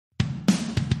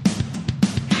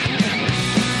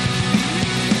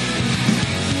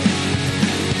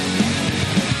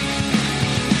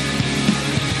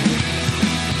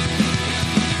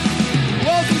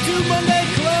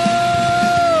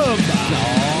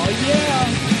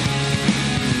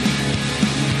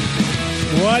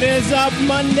What is up,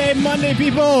 Monday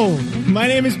people? My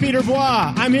name is Peter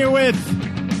Bois. I'm here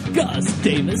with Gus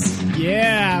Davis.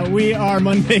 Yeah, we are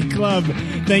Monday Club.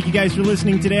 Thank you guys for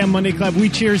listening today on Monday Club. We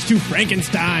cheers to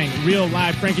Frankenstein, real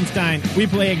live Frankenstein. We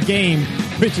play a game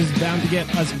which is bound to get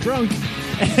us drunk.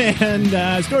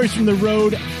 And stories from the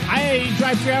road. I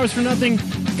drive 3 hours for nothing.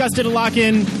 Gus did a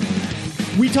lock-in.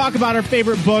 We talk about our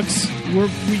favorite books.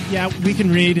 We can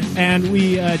read, and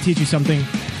we teach you something.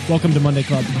 Welcome to Monday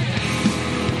Club.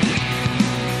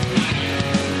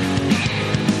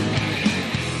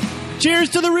 Cheers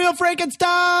to the real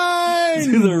Frankenstein!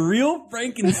 To the real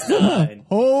Frankenstein.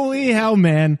 Holy hell,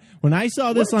 man. When I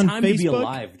saw this on Facebook... What a time to be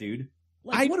alive, dude.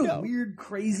 What a weird,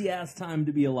 crazy-ass time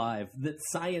to be alive. That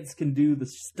science can do the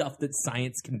stuff that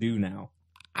science can do now.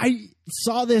 I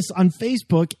saw this on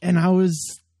Facebook, and I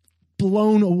was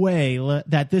blown away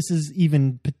that this is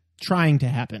even trying to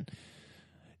happen.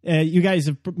 You guys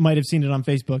might have seen it on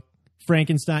Facebook.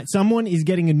 Frankenstein. Someone is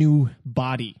getting a new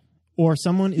body. Or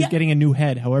someone is getting a new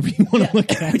head, however you want to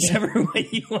look at it. Whichever way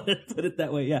you want to put it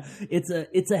that way, yeah.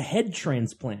 It's a head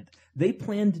transplant. They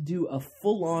plan to do a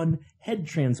full-on head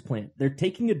transplant. They're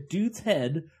taking a dude's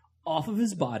head off of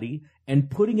his body and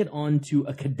putting it onto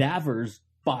a cadaver's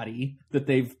body that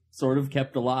they've sort of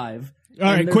kept alive.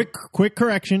 All right, quick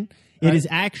correction. It is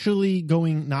actually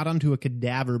going not onto a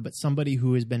cadaver, but somebody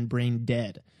who has been brain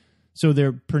dead. So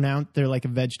they're like a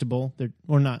vegetable.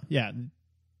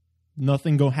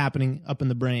 Nothing happening up in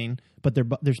the brain, but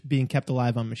they're being kept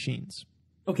alive on machines.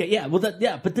 Okay, yeah, well, but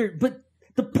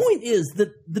the point is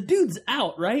that the dude's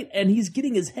out, right? And he's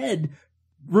getting his head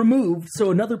removed so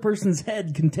another person's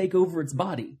head can take over its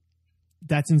body.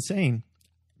 That's insane.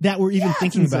 That we're even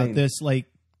thinking about this, like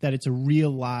that it's a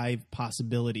real live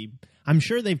possibility. I'm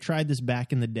sure they've tried this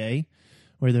back in the day,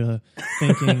 where they're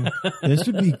thinking, this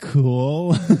would be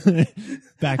cool.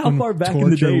 How far back in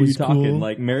the day are you talking? Cool.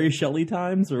 Like Mary Shelley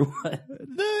times or what?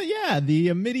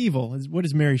 The medieval. What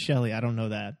is Mary Shelley? I don't know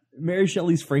that. Mary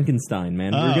Shelley's Frankenstein,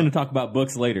 man. We're going to talk about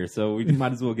books later, so we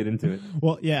might as well get into it.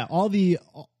 Well, yeah, all the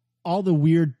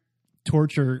weird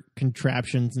torture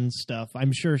contraptions and stuff.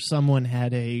 I'm sure someone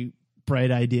had a bright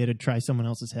idea to try someone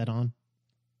else's head on.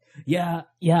 Yeah,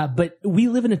 but we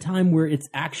live in a time where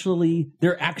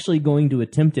they're actually going to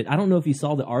attempt it. I don't know if you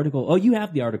saw the article. Oh, you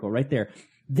have the article right there.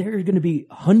 There are going to be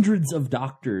hundreds of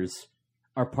doctors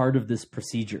are part of this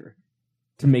procedure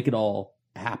to make it all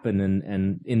happen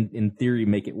and in theory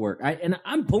make it work.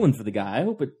 I'm pulling for the guy. I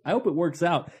hope it works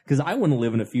out because I want to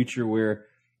live in a future where,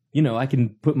 I can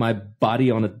put my body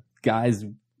on a guy's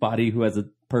body who has a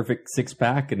perfect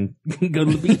six-pack and go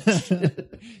to the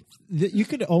beach. You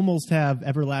could almost have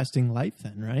everlasting life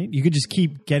then, right? You could just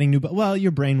keep getting new... Well,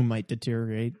 your brain might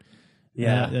deteriorate.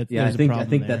 I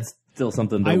think that's still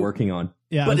something they're working on.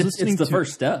 Yeah, but it's the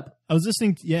first step. I was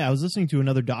listening to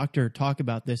another doctor talk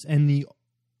about this, and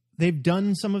they've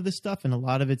done some of this stuff, and a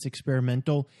lot of it's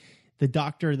experimental. The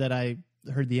doctor that I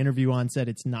heard the interview on said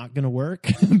it's not going to work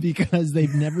because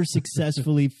they've never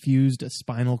successfully fused a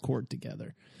spinal cord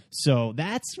together. So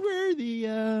that's where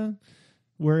the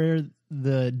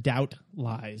doubt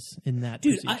lies in that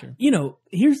procedure.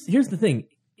 Here's the thing.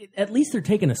 At least they're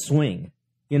taking a swing,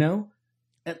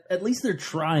 At least they're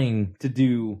trying to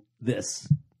do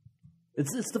this.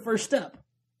 It's the first step.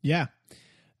 Yeah.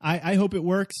 I hope it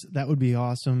works. That would be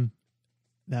awesome.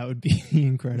 That would be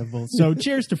incredible. So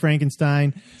cheers to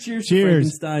Frankenstein. Cheers to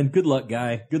Frankenstein. Good luck,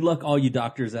 guy. Good luck, all you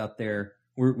doctors out there.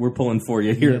 We're pulling for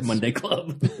you here at Monday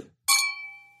Club.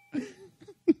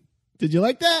 Did you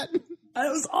like that? That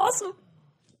was awesome.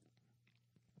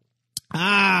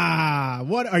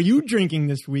 What are you drinking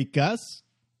this week, Gus?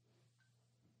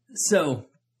 So,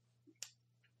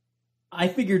 I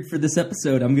figured for this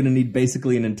episode, I'm going to need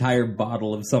basically an entire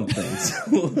bottle of something.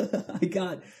 So,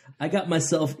 I got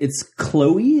myself, it's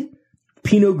Chloe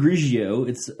Pinot Grigio.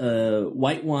 It's a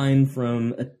white wine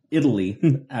from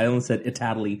Italy. I almost said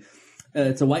Italy.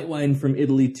 It's a white wine from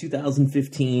Italy,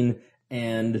 2015,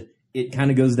 and it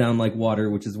kind of goes down like water,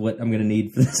 which is what I'm going to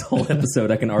need for this whole episode.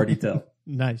 I can already tell.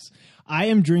 Nice. I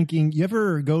am drinking. You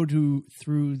ever go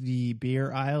through the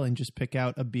beer aisle and just pick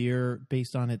out a beer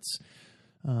based on its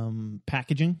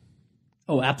packaging?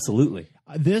 Oh, absolutely.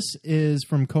 This is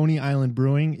from Coney Island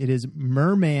Brewing. It is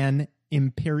Merman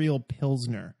Imperial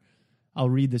Pilsner. I'll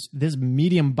read this. This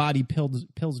medium body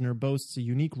Pilsner boasts a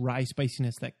unique rye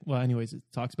spiciness that, it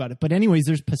talks about it. But anyways,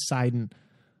 there's Poseidon.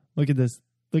 Look at this.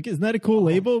 Look, isn't that a cool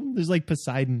label? There's like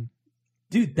Poseidon.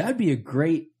 Dude, that'd be a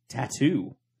great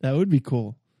tattoo. That would be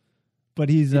cool. But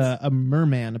he's a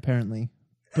merman, apparently.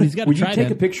 But he's got to try Would you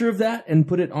take a picture of that and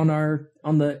put it on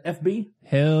the FB?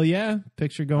 Hell yeah.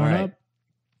 Picture going up.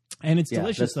 And it's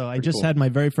delicious, that's though. I pretty just cool. had my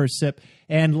very first sip.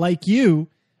 And like you,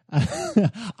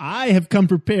 I have come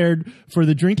prepared for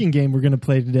the drinking game we're going to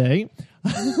play today.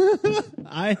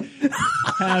 I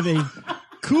have a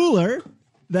cooler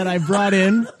that I brought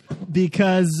in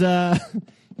because,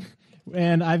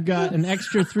 and I've got an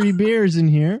extra 3 beers in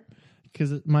here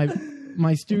because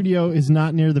my studio is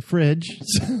not near the fridge.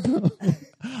 So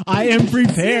I am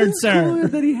prepared, sir. Cooler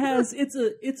that he has.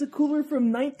 It's a cooler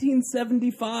from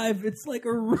 1975. It's like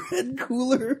a red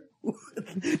cooler.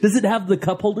 Does it have the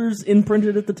cup holders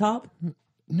imprinted at the top?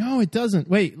 No, it doesn't.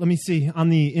 Wait, let me see. On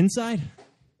the inside?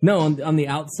 No, on the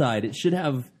outside. It should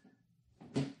have.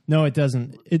 No, it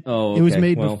doesn't. It okay. was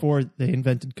made before they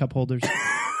invented cup holders.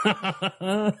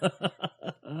 All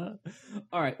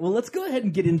right. Well, let's go ahead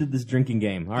and get into this drinking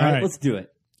game. All right. Let's do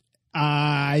it.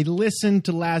 I listened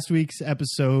to last week's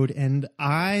episode, and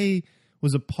I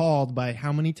was appalled by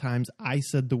how many times I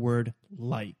said the word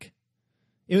like.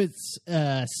 It was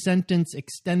a sentence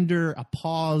extender, a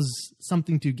pause,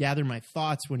 something to gather my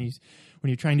thoughts when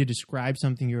you're trying to describe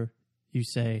something. You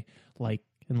say like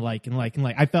and like and like and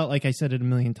like. I felt like I said it a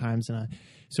million times,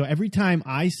 so every time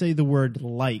I say the word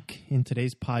like in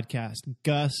today's podcast,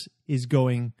 Gus is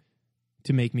going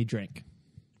to make me drink.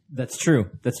 That's true.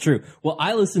 That's true. Well,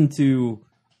 I listened to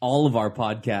all of our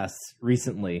podcasts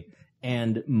recently,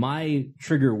 and my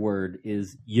trigger word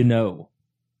is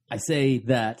I say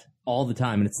that all the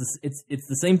time, and it's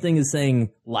the same thing as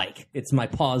saying like. It's my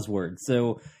pause word.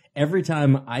 So every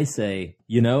time I say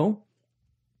I'm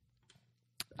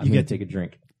going to take a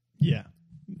drink. Yeah.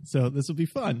 So this will be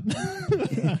fun.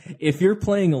 If you're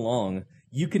playing along,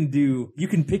 you can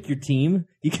pick your team.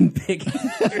 You can pick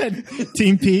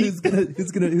Team Pete.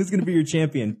 Who's gonna be your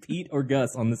champion, Pete or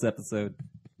Gus, on this episode?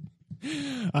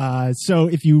 So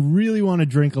if you really want to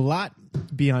drink a lot,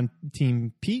 be on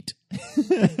Team Pete,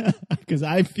 because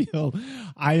I feel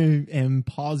I am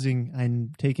pausing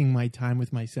and taking my time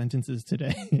with my sentences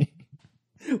today.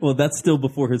 Well, that's still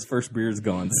before his first beer is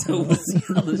gone, so we'll see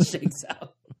how this shakes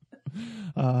out.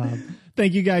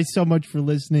 Thank you guys so much for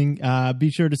listening. Be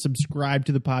sure to subscribe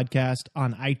to the podcast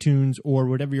on iTunes or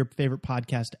whatever your favorite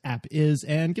podcast app is,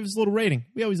 and give us a little rating.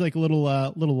 We always like a little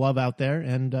love out there,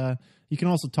 and you can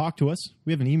also talk to us.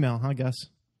 We have an email, huh, Gus?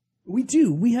 We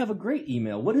do. We have a great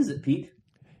email. What is it, Pete?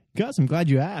 Gus, I'm glad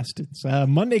you asked. It's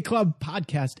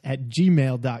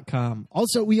mondayclubpodcast@gmail.com.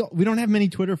 Also, we don't have many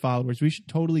Twitter followers. We should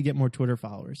totally get more Twitter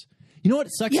followers. You know what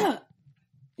sucks? Yeah,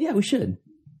 we should.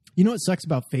 You know what sucks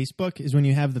about Facebook is when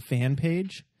you have the fan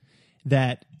page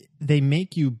that they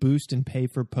make you boost and pay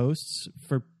for posts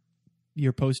for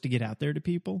your post to get out there to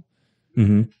people.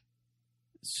 Mm-hmm.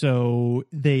 So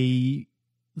the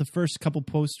first couple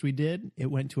posts we did, it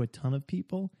went to a ton of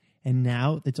people. And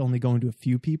now it's only going to a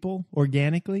few people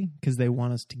organically because they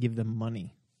want us to give them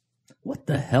money. What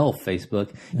the hell,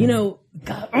 Facebook? Yeah.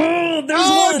 God, there's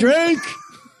one drink.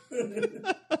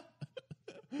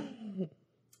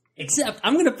 Except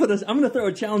I'm gonna throw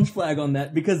a challenge flag on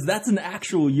that because that's an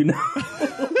actual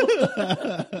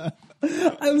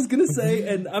I was gonna say,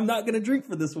 and I'm not gonna drink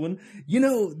for this one.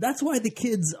 That's why the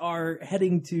kids are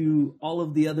heading to all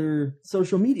of the other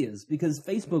social medias, because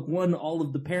Facebook, one, all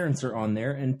of the parents are on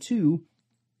there, and two,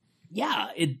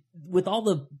 with all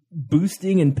the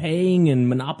boosting and paying and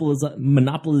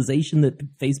monopolization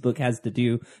that Facebook has to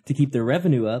do to keep their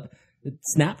revenue up,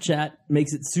 Snapchat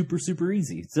makes it super, super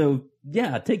easy. So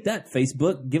yeah, take that,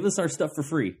 Facebook. Give us our stuff for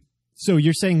free. So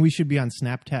you're saying we should be on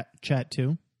Snapchat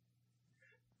too?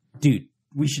 Dude,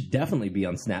 we should definitely be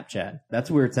on Snapchat.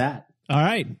 That's where it's at. All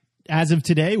right. As of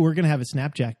today, we're going to have a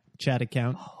Snapchat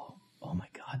account. Oh my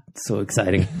God. So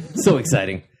exciting. So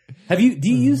exciting. Do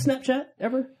you use Snapchat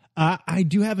ever? I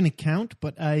do have an account,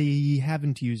 but I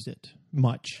haven't used it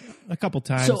much. A couple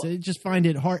times. So, I just find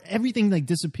it hard. Everything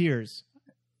disappears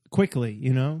quickly,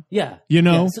 Yeah.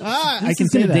 Yeah. So I can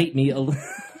say that.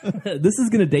 This is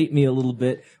going to date me a little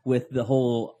bit with the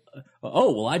whole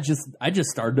I just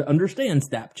started to understand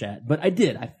Snapchat. But I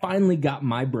finally got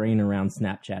my brain around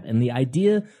Snapchat. And the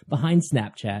idea behind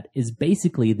Snapchat is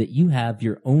basically that you have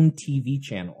your own TV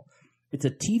channel. It's a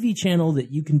TV channel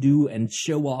that you can do and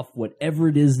show off whatever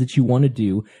it is that you want to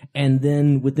do. And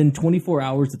then within 24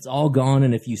 hours, it's all gone.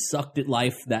 And if you sucked at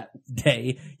life that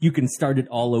day, you can start it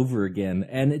all over again.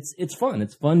 And it's fun.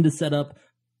 It's fun to set up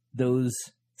those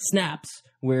snaps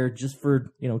where just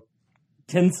for,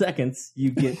 10 seconds,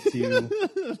 you get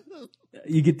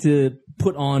to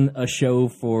put on a show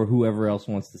for whoever else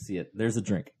wants to see it. There's a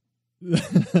drink.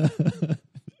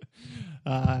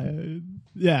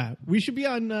 Yeah, we should be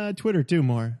on Twitter too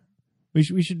more. We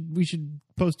should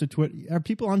post a Twitter. Are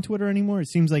people on Twitter anymore? It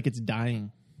seems like it's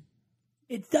dying.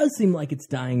 It does seem like it's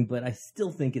dying, but I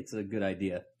still think it's a good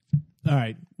idea. All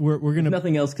right, we're gonna If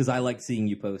nothing else because I like seeing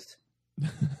you post.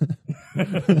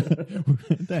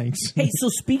 Thanks. Hey, so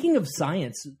speaking of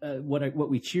science, what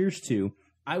we cheers to,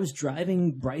 I was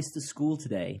driving Bryce to school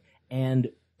today, and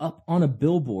up on a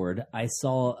billboard, I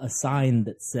saw a sign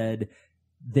that said,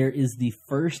 "There is the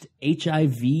first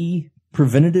HIV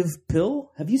preventative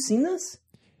pill." Have you seen this?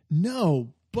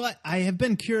 No, but I have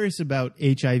been curious about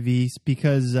HIV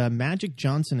because Magic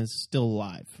Johnson is still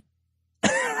alive.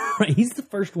 Right, he's the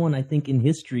first one, I think, in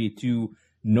history to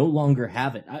no longer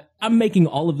have it. I'm making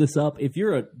all of this up. If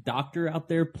you're a doctor out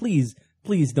there, please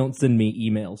don't send me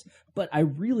emails. But I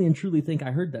really and truly think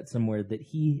I heard that somewhere, that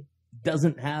he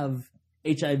doesn't have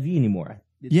HIV anymore.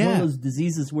 It's one of those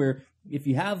diseases where if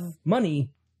you have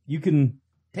money, you can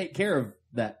take care of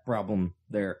that problem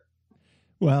there.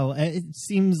 Well, it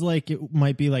seems like it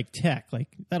might be like tech. Like,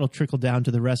 that'll trickle down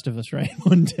to the rest of us, right?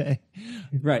 One day.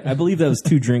 Right. I believe that was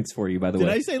 2 drinks for you, by the way.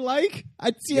 Did I say like?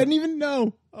 I didn't even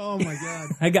know. Oh, my God.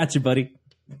 I got you, buddy.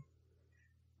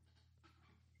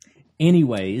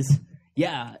 Anyways,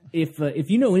 yeah, if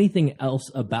you know anything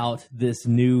else about this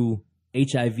new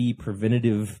HIV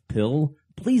preventative pill,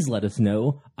 please let us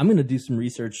know. I'm going to do some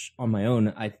research on my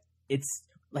own. It's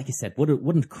like I said, what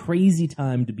a crazy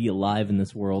time to be alive in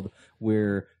this world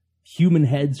where human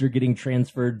heads are getting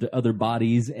transferred to other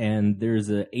bodies, and there's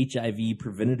a HIV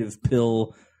preventative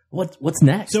pill. What's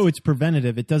next? So it's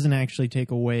preventative. It doesn't actually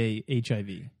take away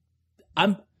HIV.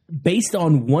 I'm based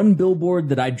on one billboard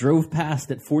that I drove past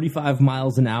at 45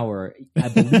 miles an hour. I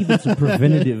believe it's a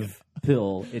preventative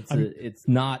pill. It's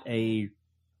not a,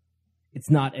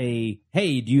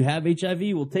 hey, do you have HIV?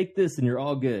 We'll take this and you're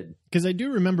all good. Because I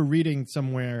do remember reading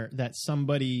somewhere that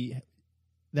somebody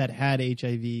that had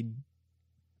HIV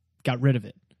got rid of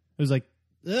it. It was like,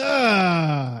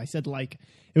 I said, like,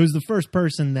 it was the first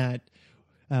person that,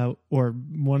 or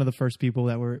one of the first people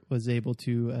that was able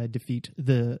to defeat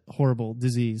the horrible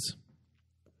disease.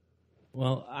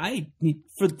 Well,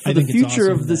 for the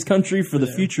future of this country, for the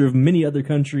future of many other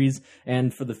countries,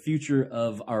 and for the future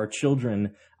of our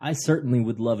children, I certainly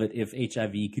would love it if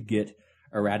HIV could get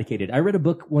eradicated. I read a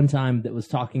book one time that was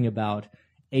talking about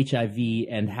HIV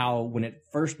and how, when it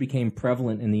first became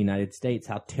prevalent in the United States,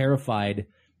 how terrified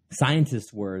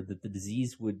scientists were that the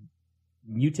disease would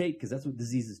mutate, because that's what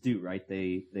diseases do, right?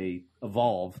 They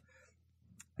evolve,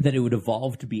 that it would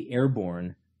evolve to be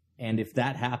airborne. And if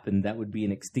that happened, that would be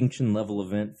an extinction level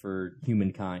event for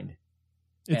humankind.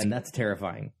 And that's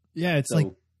terrifying. Yeah, it's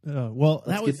so,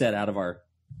 let's get that out of our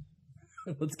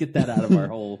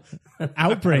whole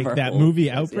Outbreak. That movie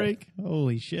yes, Outbreak. Yeah.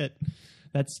 Holy shit.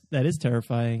 That is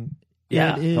terrifying.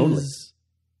 Yeah, it is totally.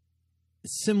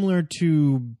 Similar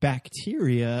to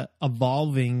bacteria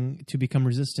evolving to become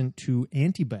resistant to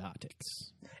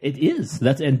antibiotics. It is.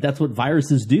 That's what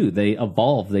viruses do. They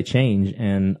evolve, they change,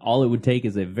 and all it would take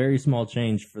is a very small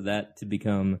change for that to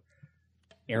become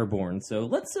airborne. So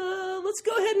let's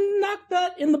go ahead and knock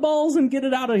that in the balls and get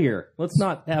it out of here. Let's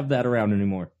not have that around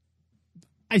anymore.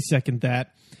 I second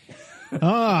that.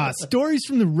 Stories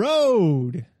from the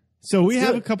road. So we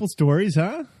have a couple stories,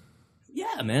 huh?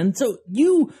 Yeah, man. So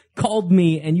you called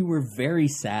me and you were very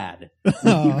sad.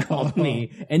 You called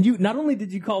me, and you not only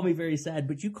did you call me very sad,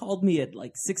 but you called me at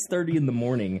like 6:30 in the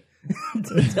morning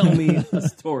to tell me a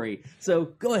story. So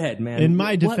go ahead, man. In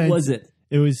my defense, what was it?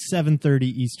 It was 7:30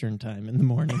 Eastern time in the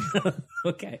morning.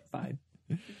 Okay, fine.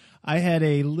 I had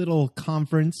a little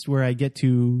conference where I get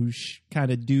to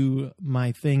kind of do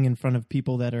my thing in front of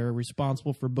people that are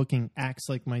responsible for booking acts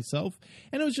like myself.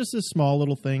 And it was just a small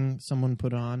little thing someone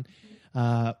put on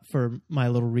for my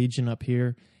little region up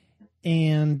here.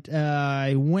 And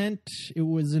I went, it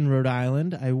was in Rhode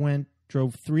Island.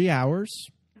 Drove 3 hours.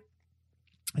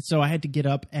 So I had to get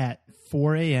up at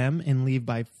 4 a.m. and leave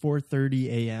by 4:30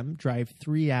 a.m., drive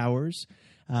 3 hours.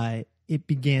 It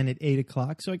began at 8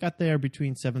 o'clock, so I got there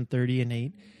between 7:30 and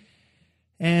 8.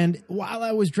 And while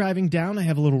I was driving down, I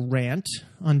have a little rant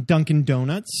on Dunkin'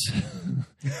 Donuts.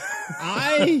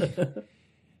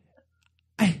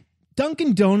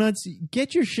 Dunkin' Donuts,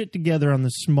 get your shit together on the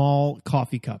small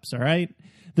coffee cups, all right?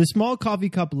 The small coffee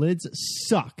cup lids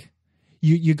suck.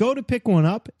 You go to pick one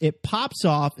up, it pops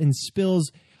off and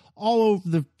spills all over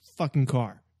the fucking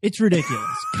car. It's ridiculous.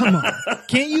 Come on.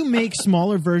 Can't you make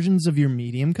smaller versions of your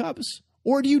medium cups?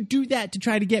 Or do you do that to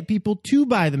try to get people to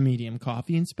buy the medium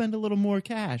coffee and spend a little more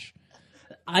cash?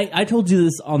 I told you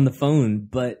this on the phone,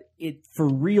 but for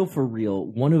real,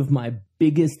 one of my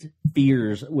biggest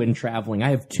fears when traveling,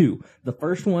 I have two. The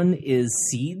first one is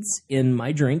seeds in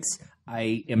my drinks.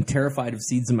 I am terrified of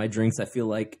seeds in my drinks. I feel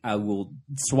like I will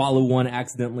swallow one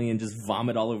accidentally and just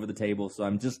vomit all over the table. So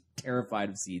I'm just terrified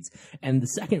of seeds. And the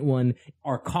second one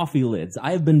are coffee lids.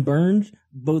 I have been burned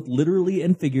both literally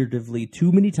and figuratively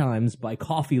too many times by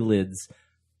coffee lids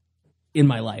in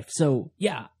my life. So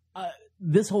yeah,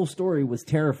 this whole story was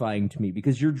terrifying to me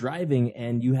because you're driving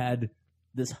and you had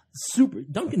this super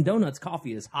Dunkin' Donuts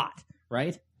coffee is hot,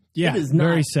 right? Yeah, it is not,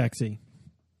 very sexy.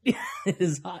 It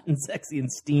is hot and sexy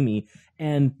and steamy.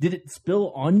 And did it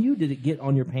spill on you? Did it get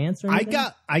on your pants or anything?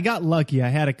 I got lucky. I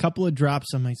had a couple of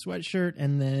drops on my sweatshirt,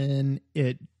 and then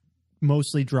it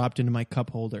mostly dropped into my cup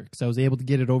holder because I was able to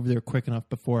get it over there quick enough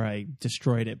before I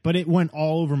destroyed it. But it went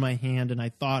all over my hand, and I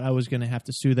thought I was going to have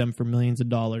to sue them for millions of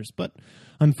dollars. But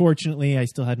unfortunately, I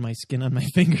still had my skin on my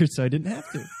fingers, so I didn't have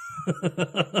to.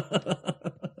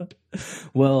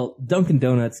 Well, Dunkin'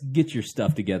 Donuts, get your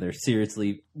stuff together.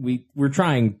 Seriously, we're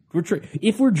trying.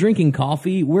 If we're drinking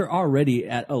coffee, we're already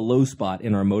at a low spot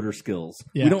in our motor skills.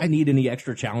 Yeah, we don't need any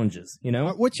extra challenges, you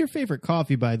know? What's your favorite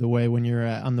coffee, by the way, when you're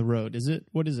on the road?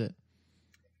 What is it?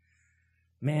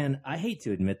 Man, I hate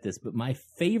to admit this, but my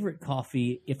favorite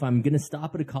coffee, if I'm going to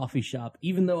stop at a coffee shop,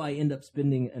 even though I end up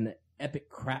spending an epic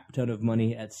crap ton of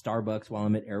money at Starbucks while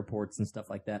I'm at airports and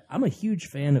stuff like that, I'm a huge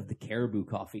fan of the Caribou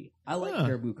coffee. I like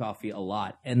Caribou coffee a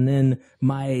lot. And then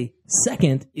my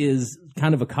second is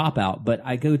kind of a cop-out, but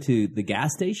I go to the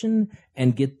gas station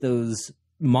and get those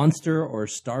Monster or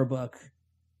Starbucks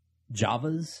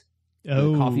Javas.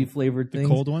 The coffee flavored things,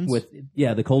 the cold ones.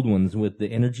 The cold ones with the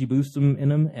energy boost in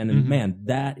them, and man,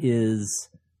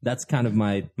 that's kind of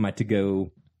my to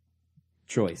go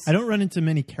choice. I don't run into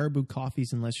many Caribou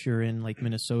coffees unless you're in like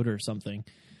Minnesota or something,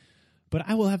 but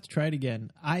I will have to try it again.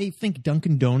 I think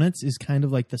Dunkin' Donuts is kind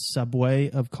of like the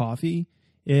Subway of coffee.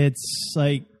 It's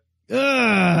like,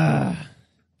 I'm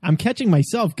catching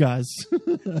myself, Gus.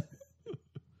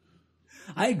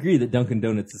 I agree that Dunkin'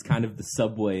 Donuts is kind of the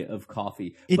Subway of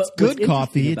coffee. It's good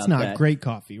coffee. It's not great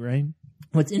coffee, right?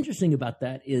 What's interesting about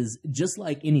that is just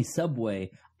like any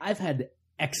Subway, I've had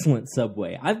excellent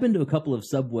Subway. I've been to a couple of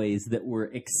Subways that were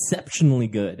exceptionally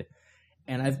good.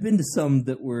 And I've been to some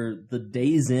that were the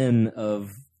Days Inn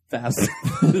of fast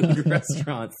food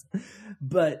restaurants.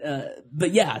 But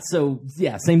yeah, so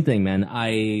yeah, same thing, man.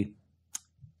 I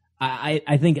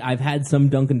think I've had some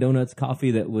Dunkin' Donuts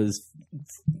coffee that was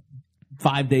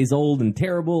 5 days old and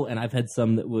terrible, and I've had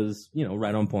some that was,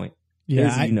 right on point. Yeah,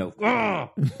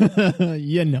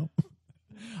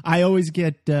 I always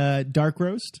get dark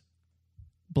roast,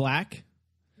 black.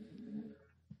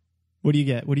 What do you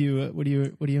get? What are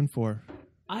you in for?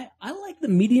 I like the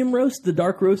medium roast. The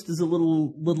dark roast is a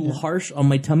little harsh on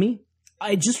my tummy.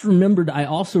 I just remembered I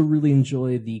also really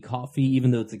enjoy the coffee,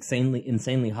 even though it's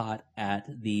insanely hot, at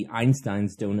the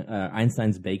Einstein's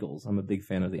Bagels. I'm a big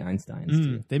fan of the Einstein's.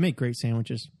 Too. They make great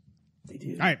sandwiches. They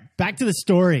do. All right, back to the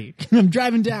story. I'm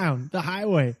driving down the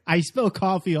highway. I spill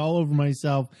coffee all over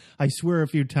myself. I swear a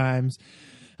few times.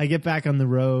 I get back on the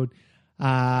road.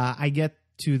 I get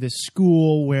to the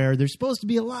school where there's supposed to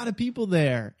be a lot of people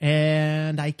there,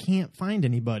 and I can't find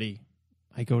anybody.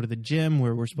 I go to the gym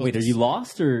where we're supposed to... Wait, are you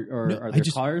lost or no, are there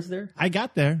cars there? I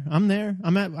got there. I'm there.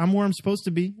 I'm where I'm supposed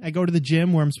to be. I go to the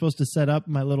gym where I'm supposed to set up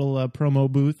my little promo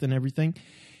booth and everything,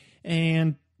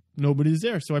 and nobody's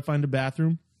there. So I find a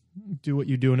bathroom, do what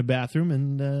you do in a bathroom,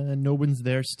 and no one's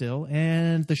there still.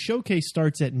 And the showcase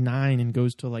starts at 9 and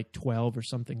goes to like 12 or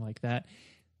something like that.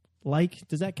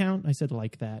 Does that count? I said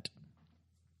like that.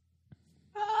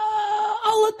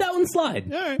 I'll let that one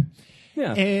slide. All right.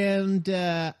 Yeah.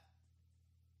 And...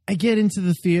 I get into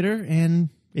the theater and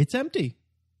it's empty.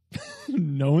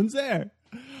 No one's there.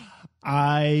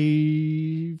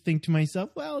 I think to myself,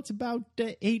 well, it's about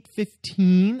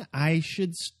 8:15. I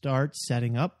should start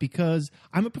setting up because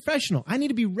I'm a professional. I need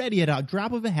to be ready at a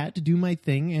drop of a hat to do my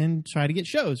thing and try to get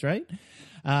shows, right?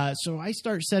 So I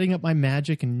start setting up my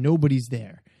magic and nobody's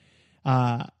there.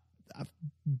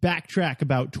 Backtrack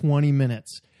about 20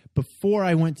 minutes. Before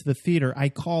I went to the theater, I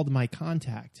called my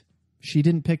contact. She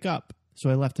didn't pick up. So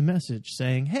I left a message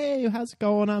saying, "Hey, how's it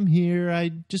going? I'm here.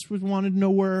 I just wanted to know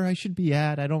where I should be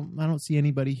at. I don't see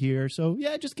anybody here. So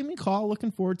yeah, just give me a call. Looking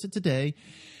forward to today,"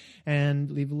 and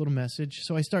leave a little message.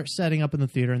 So I start setting up in the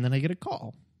theater, and then I get a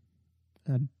call.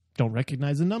 I don't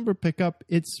recognize the number. Pick up.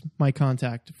 It's my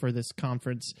contact for this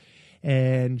conference,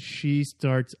 and she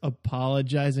starts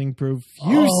apologizing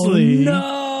profusely.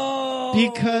 Oh, no!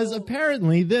 Because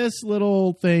apparently this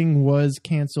little thing was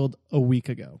canceled a week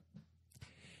ago.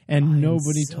 And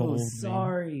nobody told me.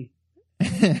 Sorry.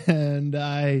 And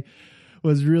I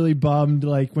was really bummed.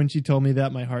 Like when she told me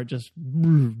that, my heart just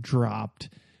dropped.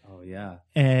 Oh, yeah.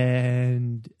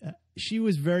 And she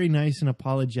was very nice and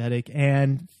apologetic,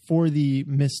 and for the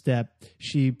misstep,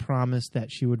 she promised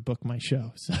that she would book my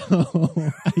show.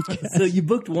 So, I guess So you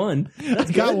booked one. That's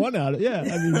I got good. one out of it. Yeah,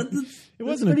 I mean, it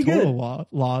wasn't a total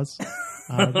loss.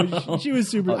 But she was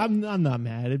super. I'm not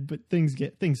mad, but things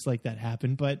like that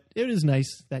happen. But it was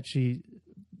nice that she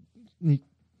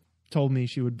told me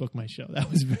she would book my show. That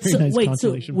was very nice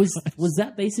consolation. So was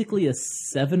that basically a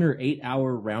 7 or 8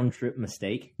 hour round trip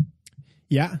mistake?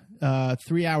 Yeah,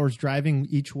 3 hours driving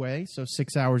each way, so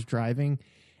 6 hours driving,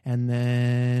 and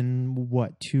then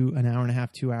an hour and a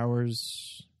half, 2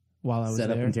 hours while I was set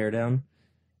there. up and tear down.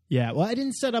 Yeah, well, I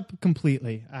didn't set up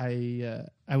completely.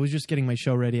 I was just getting my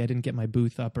show ready. I didn't get my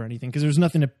booth up or anything because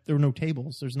there were no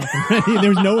tables. There's nothing ready. There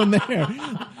was no one there.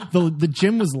 The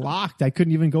gym was locked. I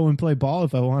couldn't even go and play ball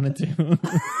if I wanted to.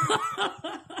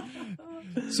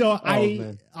 So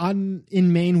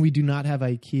in Maine we do not have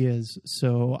IKEAs.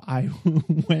 So I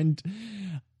went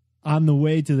on the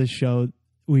way to the show.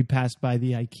 I passed by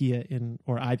the IKEA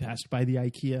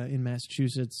in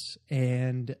Massachusetts,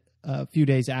 and a few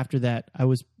days after that, I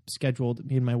was scheduled.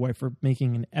 Me and my wife were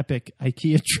making an epic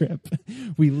IKEA trip.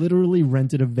 We literally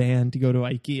rented a van to go to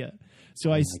IKEA. So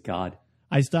my God.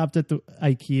 I stopped at the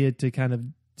IKEA to kind of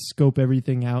scope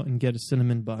everything out and get a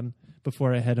cinnamon bun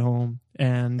before I head home.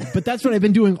 But that's what I've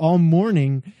been doing all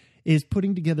morning, is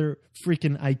putting together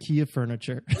freaking IKEA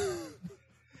furniture.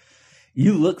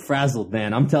 You look frazzled,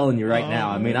 man. I'm telling you right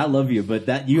now. I mean, I love you, but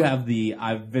I've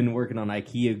been working on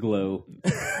IKEA glow.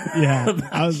 Yeah.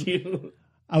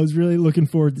 I was really looking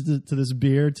forward to this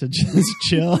beer to just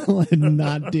chill and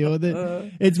not deal with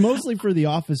it. It's mostly for the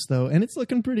office though, and it's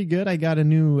looking pretty good. I got a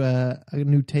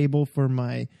new table for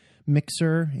my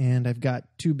mixer, and I've got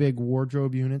 2 big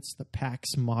wardrobe units, the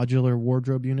PAX modular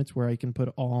wardrobe units, where I can put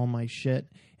all my shit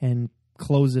and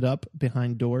close it up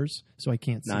behind doors so I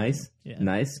can't see. Nice. Yeah.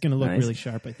 Nice. It's going to look really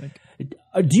sharp, I think.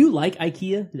 Do you like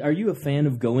IKEA? Are you a fan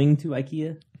of going to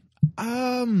IKEA?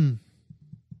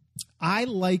 I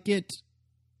like it,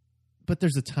 but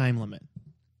there's a time limit.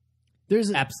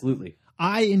 Absolutely.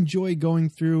 I enjoy going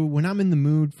through when I'm in the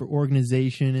mood for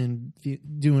organization and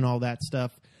doing all that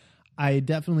stuff. I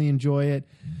definitely enjoy it.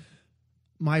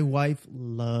 My wife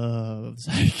loves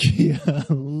IKEA.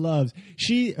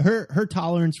 Her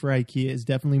tolerance for IKEA is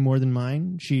definitely more than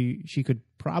mine. She could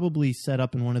probably set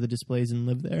up in one of the displays and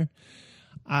live there.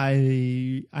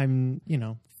 I'm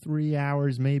 3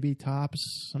 hours maybe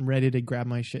tops. I'm ready to grab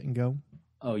my shit and go.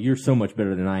 Oh, you're so much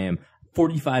better than I am.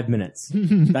 45 minutes.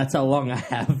 That's how long I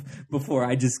have before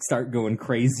I just start going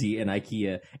crazy in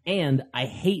IKEA. And I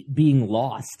hate being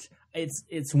lost.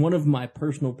 It's one of my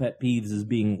personal pet peeves is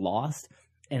being lost.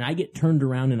 And I get turned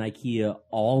around in IKEA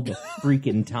all the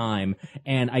freaking time.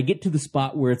 And I get to the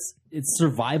spot where it's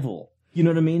survival. You know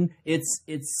what I mean? It's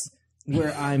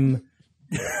where I'm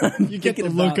you get the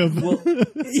look of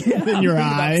in your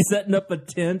eye. Setting up a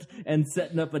tent and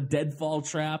setting up a deadfall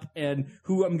trap and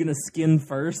who I'm going to skin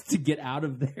first to get out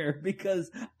of there, because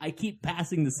I keep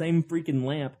passing the same freaking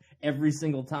lamp every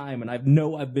single time. And I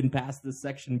know I've been past this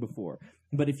section before.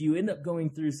 But if you end up going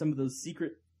through some of those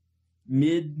secret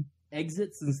mid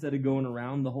exits instead of going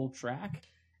around the whole track,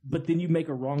 but then you make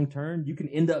a wrong turn, you can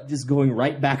end up just going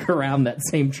right back around that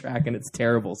same track, and it's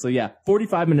terrible. So yeah,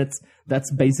 45 minutes, that's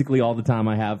basically all the time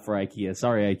I have for IKEA.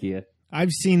 Sorry, IKEA. I've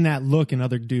seen that look in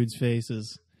other dudes'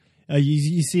 faces.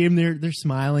 You see them, they're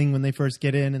smiling when they first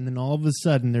get in, and then all of a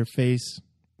sudden their face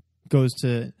goes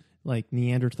to like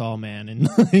Neanderthal man, and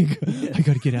like, I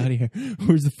got to get out of here.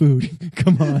 Where's the food?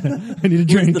 Come on, I need a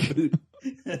drink. Where's the food?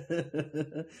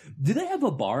 Do they have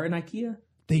a bar in IKEA?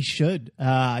 They should.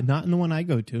 Not in the one I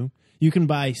go to. You can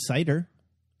buy cider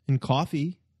and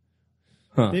coffee.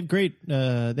 Huh. They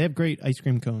have great ice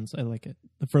cream cones. I like it.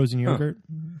 The frozen yogurt.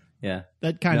 Huh. Yeah,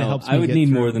 that kind of helps. I would need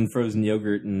more than frozen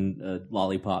yogurt and a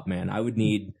lollipop, man. I would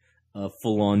need a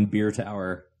full-on beer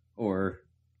tower or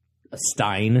a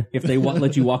stein. If they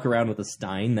let you walk around with a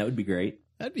stein, that would be great.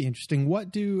 That'd be interesting.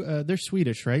 What do they're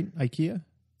Swedish, right? IKEA.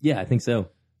 Yeah, I think so.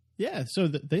 Yeah, so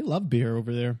they love beer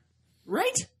over there,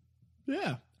 right?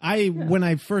 Yeah. When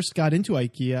I first got into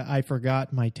IKEA, I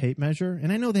forgot my tape measure,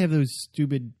 and I know they have those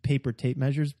stupid paper tape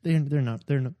measures. They're not.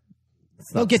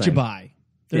 They'll get you by.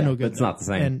 They're no good. It's not the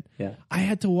same. And I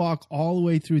had to walk all the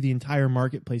way through the entire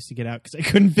marketplace to get out because I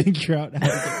couldn't figure out how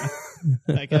to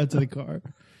get back out to the car.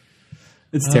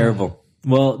 It's terrible.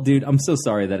 Well, dude, I'm so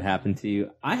sorry that happened to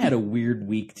you. I had a weird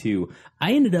week too.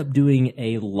 I ended up doing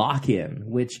a lock-in,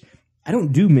 which I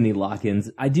don't do many lock-ins.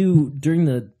 I do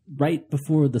right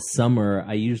before the summer.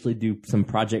 I usually do some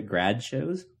Project Grad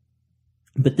shows,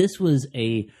 but this was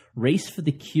a Race for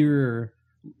the Cure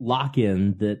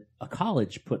lock-in that a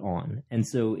college put on. And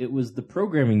so it was the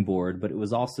programming board, but it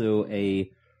was also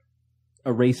a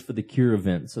Race for the Cure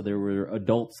event. So there were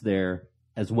adults there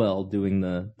as well doing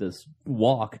this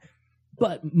walk,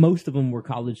 but most of them were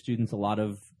college students. A lot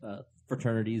of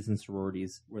fraternities and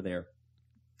sororities were there.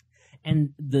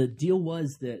 And the deal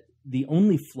was that the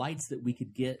only flights that we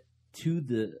could get to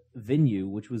the venue,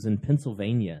 which was in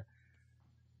Pennsylvania,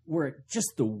 were at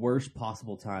just the worst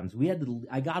possible times.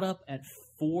 I got up at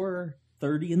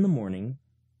 4:30 in the morning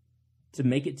to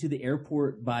make it to the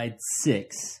airport by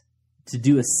 6 to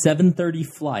do a 7:30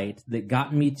 flight that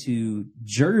got me to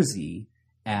Jersey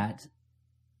at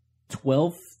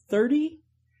 12:30,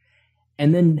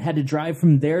 and then had to drive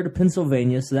from there to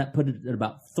Pennsylvania, so that put it at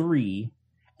about 3.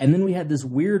 And then we had this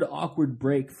weird, awkward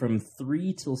break from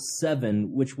 3 till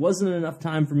 7, which wasn't enough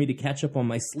time for me to catch up on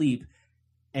my sleep,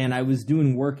 and I was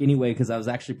doing work anyway because I was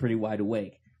actually pretty wide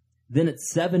awake. Then at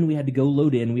 7, we had to go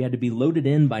load in. We had to be loaded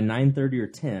in by 9:30 or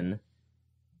 10.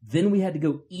 Then we had to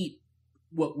go eat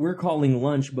what we're calling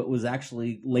lunch, but was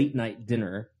actually late-night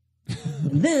dinner.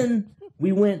 And then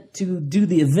we went to do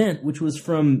the event, which was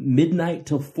from midnight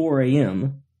till 4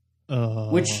 a.m.,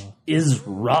 which is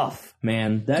rough,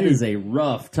 man. That is a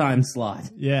rough time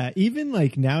slot. Yeah, even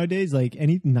like nowadays, like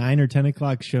any 9 or 10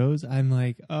 o'clock shows, I'm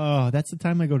like, oh, that's the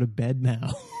time I go to bed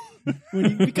now.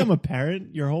 When you become a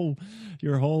parent, your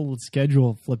whole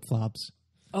schedule flip-flops.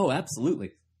 Oh,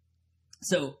 absolutely.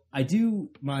 So I do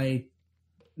my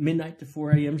midnight to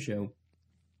 4 a.m. show.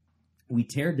 We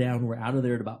tear down. We're out of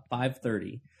there at about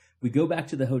 5:30. We go back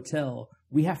to the hotel.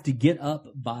 We have to get up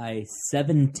by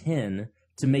 7:10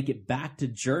 to make it back to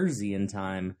Jersey in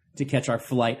time to catch our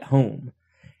flight home.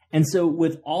 And so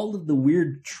with all of the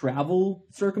weird travel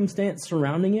circumstance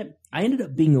surrounding it, I ended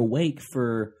up being awake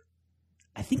for,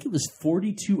 I think it was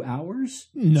 42 hours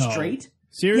straight.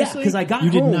 Seriously? Yeah, because I got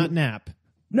home. You did not nap.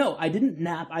 No, I didn't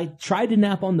nap. I tried to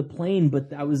nap on the plane,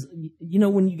 but I was,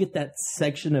 when you get that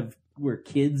section of where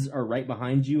kids are right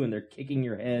behind you and they're kicking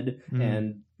your head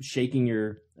and shaking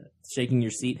your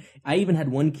seat. I even had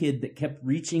one kid that kept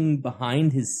reaching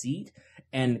behind his seat,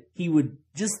 and he would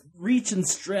just reach and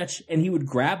stretch, and he would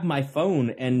grab my phone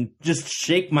and just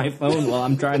shake my phone while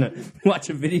I'm trying to watch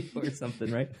a video or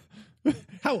something, right?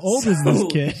 How old is this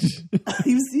kid?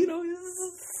 He was, he's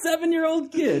a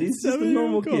 7-year-old kid. He's just a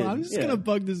normal kid. I'm just going to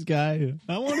bug this guy.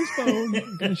 I want his phone.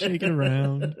 I'm going to shake it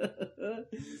around.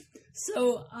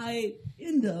 So I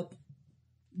end up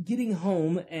getting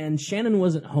home, and Shannon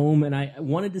wasn't home, and I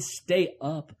wanted to stay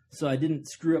up so I didn't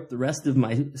screw up the rest of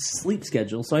my sleep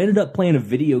schedule. So I ended up playing a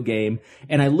video game,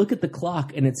 and I look at the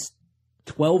clock, and it's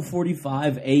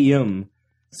 12:45 a.m.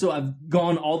 So I've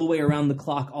gone all the way around the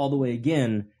clock all the way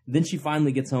again. Then she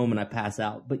finally gets home, and I pass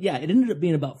out. But yeah, it ended up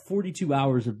being about 42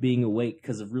 hours of being awake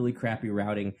because of really crappy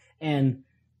routing. And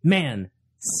man,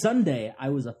 Sunday, I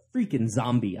was a freaking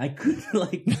zombie. I couldn't,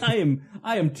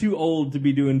 I am too old to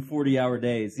be doing 40-hour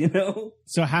days,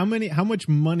 So how much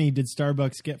money did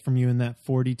Starbucks get from you in that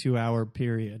 42-hour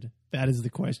period? That is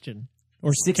the question.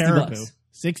 Or $60.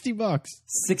 $60.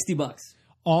 $60.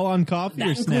 All on coffee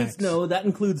or snacks? No, that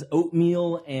includes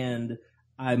oatmeal, and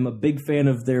I'm a big fan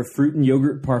of their fruit and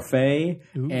yogurt parfait.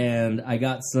 Ooh. And I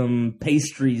got some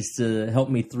pastries to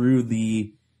help me through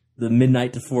the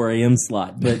midnight to 4 a.m.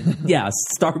 slot. But yeah,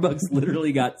 Starbucks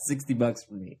literally got $60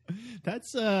 for me.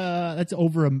 That's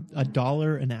over a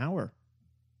dollar an hour.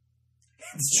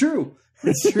 It's true.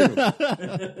 It's true.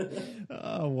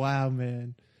 Oh, wow,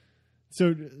 man.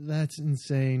 So that's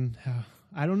insane.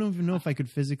 I don't even know if I could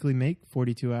physically make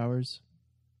 42 hours.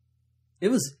 It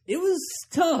was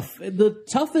tough. The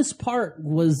toughest part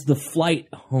was the flight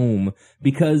home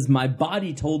because my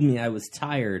body told me I was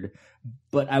tired,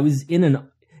 but I was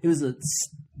it was a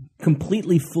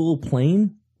completely full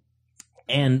plane.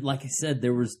 And like I said,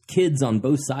 there was kids on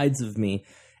both sides of me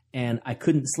and I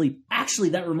couldn't sleep. Actually,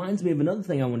 that reminds me of another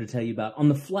thing I want to tell you about. On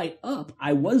the flight up,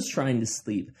 I was trying to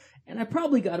sleep and I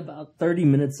probably got about 30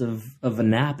 minutes of a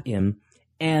nap in.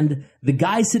 And the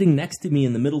guy sitting next to me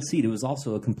in the middle seat, it was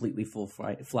also a completely full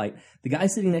flight. The guy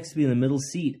sitting next to me in the middle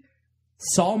seat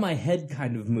saw my head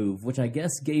kind of move, which I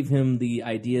guess gave him the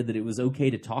idea that it was okay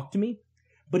to talk to me.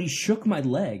 But he shook my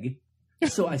leg,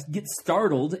 so I get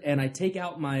startled, and I take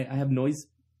out I have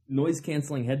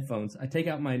noise-canceling headphones. I take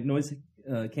out my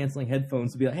noise-canceling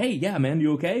headphones to be like, hey, yeah, man,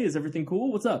 you okay? Is everything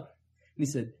cool? What's up? And he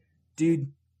said,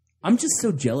 dude, I'm just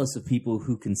so jealous of people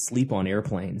who can sleep on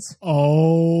airplanes.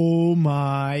 Oh,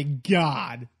 my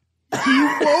God. He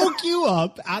woke you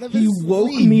up out of his sleep. He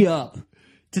woke me up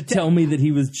to tell me that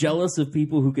he was jealous of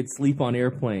people who could sleep on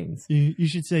airplanes. You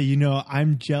should say,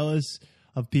 I'm jealous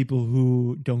of people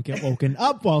who don't get woken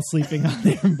up while sleeping on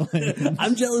their blankets.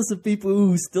 I'm jealous of people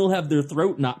who still have their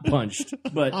throat not punched.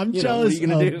 But I'm you jealous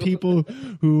know, what are you of gonna do? people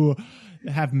who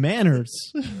have manners.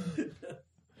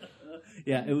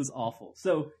 Yeah, it was awful.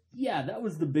 So, yeah, that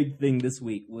was the big thing this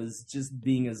week, was just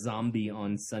being a zombie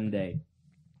on Sunday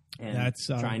and That's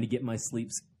trying to get my sleep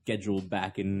schedule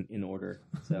back in order.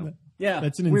 So, yeah,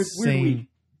 that's an weird insane. week.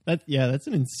 That's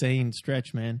an insane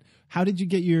stretch, man. How did you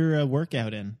get your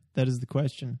workout in? That is the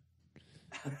question.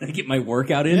 Did I get my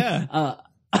workout in? Yeah.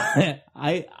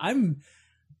 I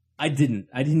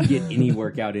didn't get any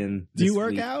workout in. Do you this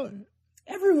work week. out?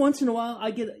 Every once in a while,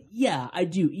 I do.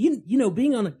 You know,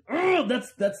 being on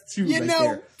that's too. You right know,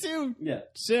 there. dude. Yeah.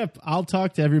 Sip. I'll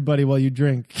talk to everybody while you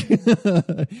drink.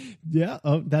 Yeah.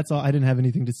 Oh, that's all. I didn't have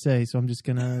anything to say, so I'm just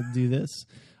gonna do this.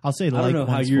 I'll say. I don't know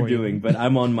how once you're for you. doing, but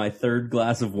I'm on my third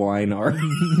glass of wine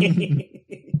already.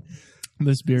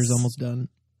 This beer's almost done,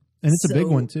 and it's a big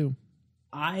So- one too.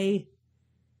 I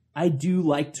do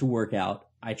like to work out.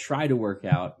 I try to work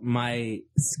out. My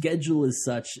schedule is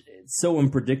such, it's so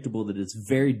unpredictable that it's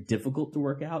very difficult to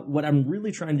work out. What I'm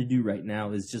really trying to do right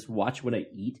now is just watch what I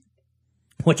eat,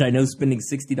 which I know spending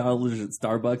 $60 at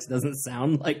Starbucks doesn't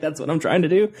sound like that's what I'm trying to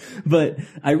do, but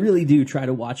I really do try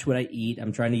to watch what I eat.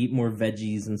 I'm trying to eat more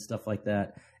veggies and stuff like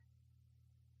that.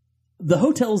 The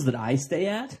hotels that I stay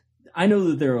at, I know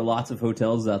that there are lots of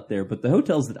hotels out there, but the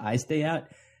hotels that I stay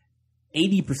at,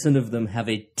 80% of them have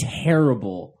a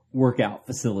terrible workout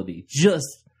facility,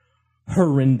 just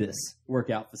horrendous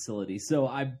workout facility. So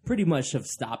I pretty much have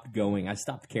stopped going. I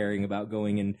stopped caring about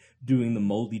going and doing the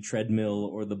moldy treadmill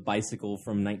or the bicycle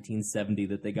from 1970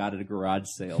 that they got at a garage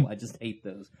sale. I just hate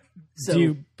those.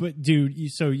 So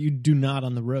So you do not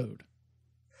on the road.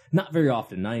 not very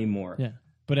often, not anymore. Yeah,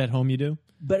 but at home you do.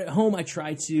 But at home, I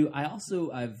try to.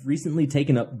 I've recently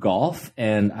taken up golf,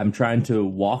 and I'm trying to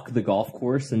walk the golf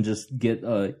course and just get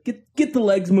the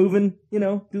legs moving. You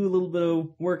know, do a little bit of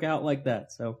workout like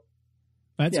that. So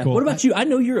That's yeah. cool. What about you? I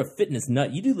know you're a fitness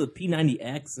nut. You do the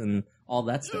P90X and all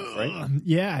that stuff, right?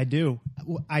 Yeah, I do.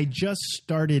 I just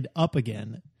started up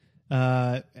again,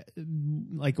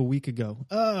 like a week ago.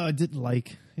 I didn't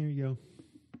like. Here you go.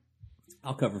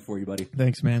 I'll cover for you, buddy.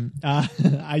 Thanks, man.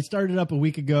 I started up a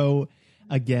week ago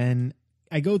again.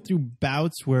 I go through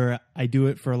bouts where I do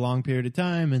it for a long period of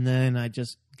time, and then I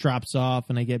just drops off,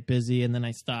 and I get busy, and then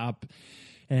I stop,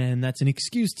 and that's an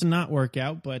excuse to not work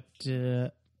out. But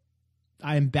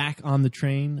I'm back on the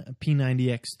train,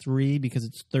 P90X3, because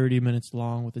it's 30 minutes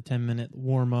long with a 10-minute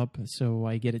warm up, so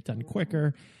I get it done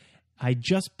quicker. I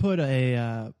just put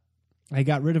I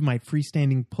got rid of my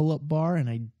freestanding pull-up bar, and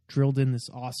I drilled in this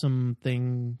awesome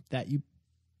thing that you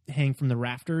hang from the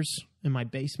rafters in my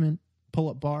basement,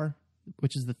 pull-up bar,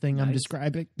 which is the thing I'm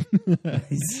describing.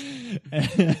 Nice.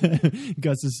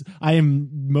 I am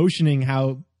motioning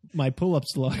how my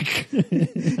pull-ups look.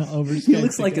 He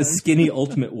looks like a skinny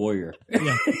Ultimate Warrior.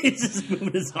 Yeah. He's just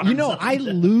moving his arms. You know, up I and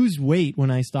down. lose weight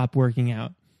when I stop working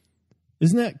out.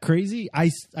 Isn't that crazy? I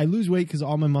lose weight because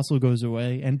all my muscle goes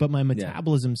away, but my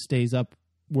metabolism stays up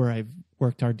where I've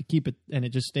worked hard to keep it, and it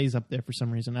just stays up there for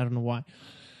some reason. I don't know why.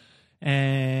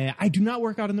 I do not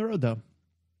work out on the road, though.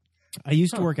 I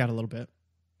used to work out a little bit.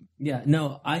 Yeah,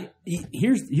 no,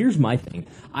 here's my thing.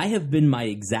 I have been my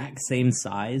exact same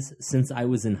size since I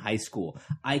was in high school.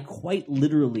 I quite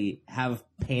literally have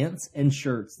pants and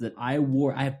shirts that I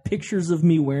wore. I have pictures of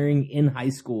me wearing in high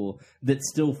school that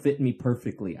still fit me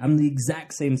perfectly. I'm the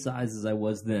exact same size as I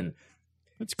was then.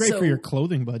 That's great for your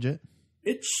clothing budget.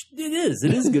 It is.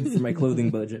 It is good for my clothing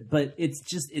budget, but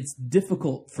it's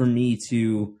difficult for me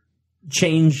to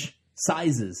change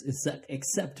sizes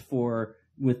except for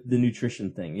with the nutrition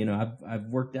thing. You know, I've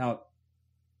worked out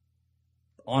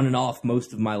on and off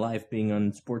most of my life being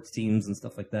on sports teams and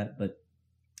stuff like that. But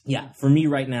yeah, for me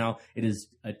right now, it is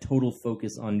a total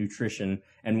focus on nutrition.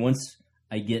 And once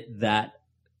I get that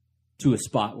to a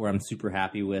spot where I'm super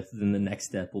happy with, then the next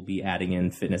step will be adding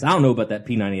in fitness. I don't know about that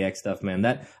P90X stuff, man.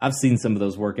 That I've seen some of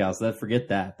those workouts. Forget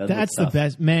that. That's the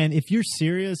best, man. If you're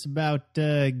serious about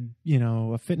a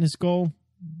fitness goal,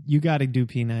 you got to do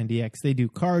P90X. They do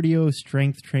cardio,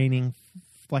 strength training,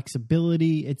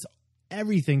 flexibility. It's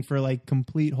everything for like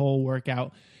complete whole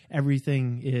workout.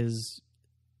 Everything is,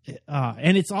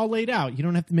 and it's all laid out. You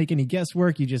don't have to make any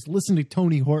guesswork. You just listen to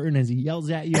Tony Horton as he yells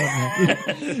at you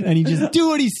and you just do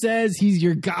what he says. He's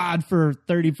your god for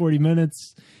 30, 40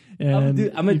 minutes.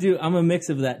 And I'm a mix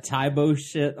of that Tybo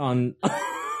shit on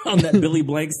that Billy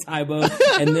Blanks Tybo,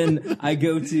 and then I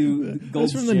go to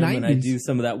Gold's from the Gym 90s. and I do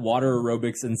some of that water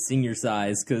aerobics and senior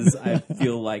size because I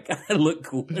feel like I look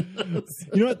cool.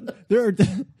 You know what?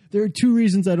 There are two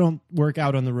reasons I don't work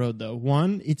out on the road, though.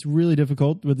 One, it's really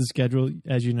difficult with the schedule,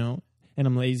 as you know, and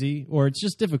I'm lazy, or it's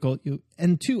just difficult.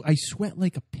 And two, I sweat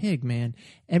like a pig, man.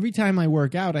 Every time I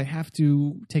work out, I have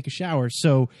to take a shower.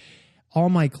 So all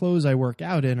my clothes I work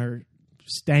out in are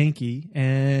stanky,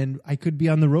 and I could be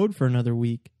on the road for another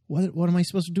week. What am I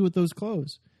supposed to do with those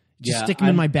clothes? Just stick them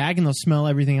in my bag and they'll smell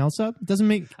everything else up? It doesn't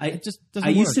make... It just doesn't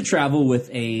work. I used to travel with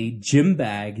a gym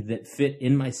bag that fit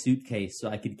in my suitcase so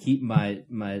I could keep my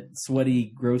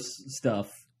sweaty, gross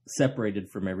stuff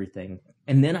separated from everything.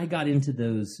 And then I got into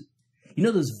those... You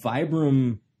know those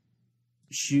Vibram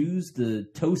shoes, the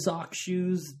toe sock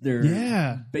shoes?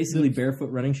 They're basically barefoot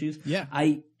running shoes. Yeah.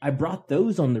 I brought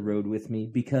those on the road with me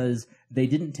because they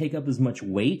didn't take up as much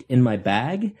weight in my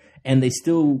bag, and they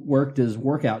still worked as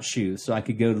workout shoes, so I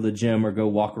could go to the gym or go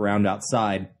walk around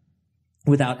outside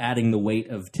without adding the weight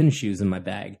of tennis shoes in my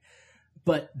bag.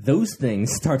 But those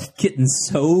things started getting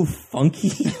so funky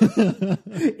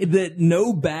that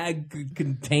no bag could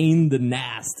contain the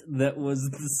nast that was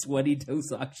the sweaty toe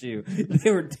sock shoe. They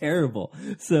were terrible.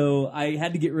 So I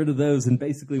had to get rid of those. And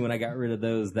basically when I got rid of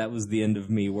those, that was the end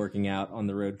of me working out on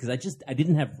the road. Because I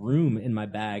didn't have room in my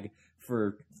bag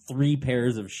for 3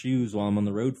 pairs of shoes while I'm on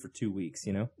the road for 2 weeks,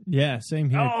 you know? Yeah,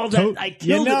 same here. Oh, I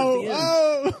killed it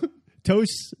at the end.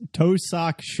 Toe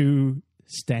sock shoe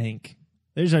stank.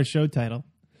 There's our show title.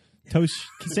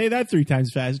 Say that 3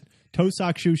 times fast. Toe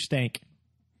sock shoe stank.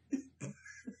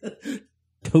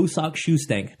 Toe sock shoe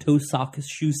stank. Toe sock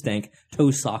shoe stank.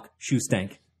 Toe sock shoe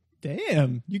stank.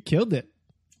 Damn, you killed it.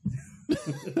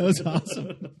 That was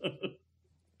awesome.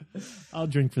 I'll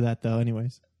drink for that though.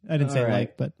 Anyways, I didn't say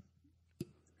like, but.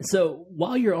 So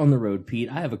while you're on the road, Pete,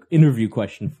 I have an interview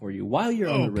question for you. While you're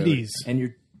on the road and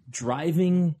you're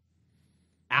driving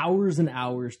hours and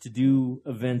hours to do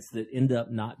events that end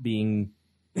up not being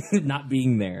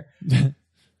there.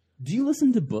 Do you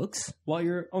listen to books while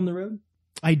you're on the road?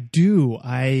 I do.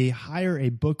 I hire a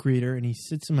book reader, and he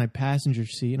sits in my passenger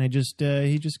seat, and he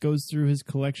just goes through his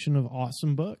collection of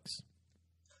awesome books.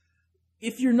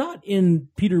 If you're not in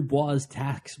Peter Bois'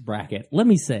 tax bracket, let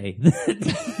me say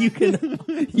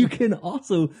that you can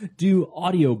also do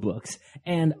audiobooks.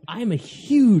 And I'm a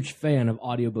huge fan of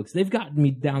audiobooks. They've gotten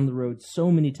me down the road so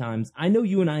many times. I know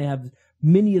you and I have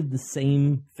many of the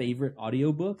same favorite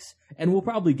audiobooks, and we'll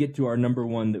probably get to our number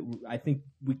one that I think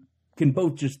we can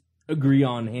both just agree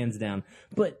on hands down.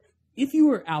 But if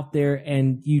you are out there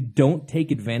and you don't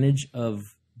take advantage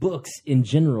of books in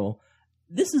general,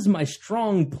 this is my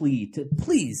strong plea to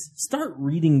please start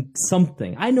reading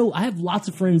something. I know I have lots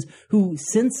of friends who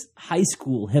since high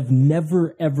school have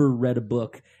never ever read a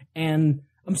book, and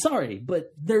I'm sorry,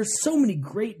 but there's so many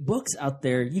great books out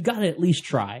there. You got to at least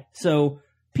try. So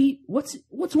Pete, what's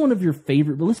one of your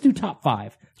favorite? But let's do top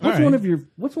 5. What's one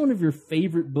of your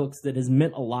favorite books that has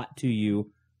meant a lot to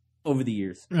you over the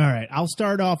years? All right, I'll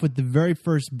start off with the very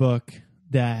first book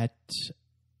that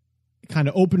kind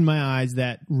of opened my eyes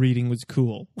that reading was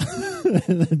cool.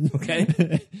 Okay.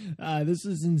 This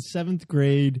is in 7th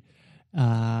grade.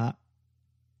 My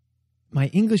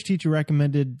English teacher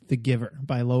recommended The Giver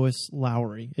by Lois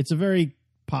Lowry. It's a very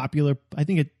popular, I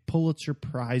think, a Pulitzer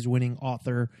Prize winning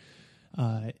author.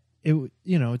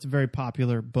 It's a very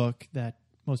popular book that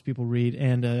most people read,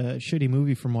 and a shitty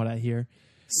movie from what I hear.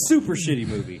 Super shitty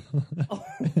movie.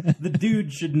 The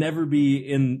dude should never be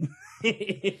in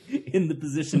the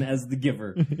position as the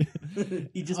giver.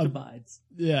 He just abides.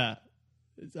 Yeah.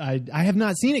 I have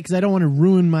not seen it because I don't want to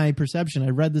ruin my perception. I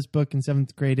read this book in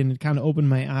 7th grade, and it kind of opened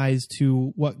my eyes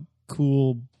to what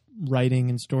cool writing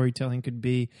and storytelling could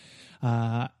be.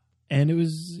 And it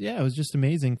was just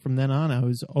amazing. From then on, I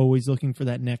was always looking for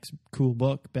that next cool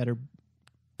book, better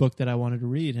book that I wanted to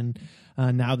read. And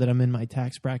now that I'm in my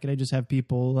tax bracket, I just have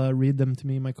people read them to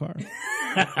me in my car.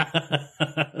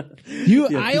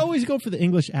 I always go for the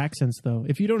English accents, though.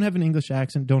 If you don't have an English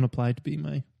accent, don't apply to be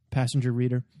my passenger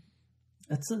reader.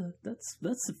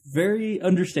 That's very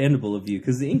understandable of you,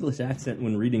 because the English accent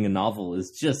when reading a novel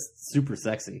is just super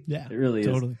sexy. Yeah, it really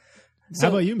totally. is. How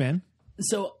about you, man?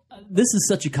 So this is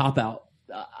such a cop-out.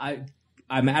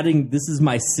 I'm adding, this is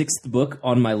my 6th book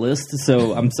on my list,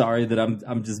 so I'm sorry that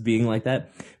I'm just being like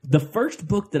that. The first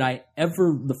novel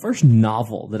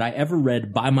that I ever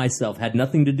read by myself, had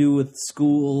nothing to do with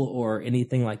school or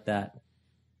anything like that,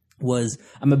 was,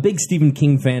 I'm a big Stephen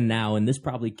King fan now, and this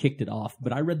probably kicked it off,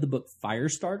 but I read the book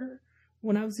Firestarter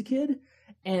when I was a kid,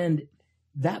 and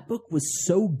that book was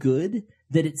so good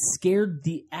that it scared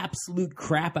the absolute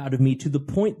crap out of me, to the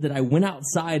point that I went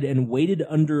outside and waited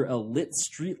under a lit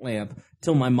street lamp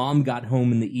till my mom got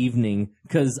home in the evening,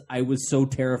 because I was so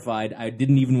terrified I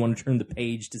didn't even want to turn the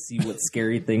page to see what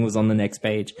scary thing was on the next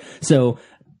page. So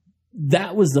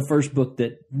that was the first book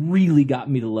that really got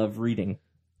me to love reading.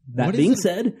 That being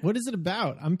said, what is it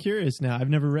about? I'm curious now. I've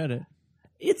never read it.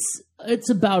 It's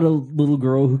about a little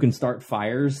girl who can start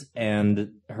fires,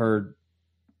 and her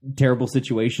terrible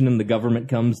situation, and the government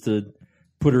comes to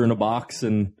put her in a box,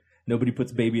 and nobody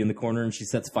puts baby in the corner, and she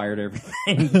sets fire to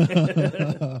everything.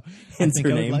 Hence her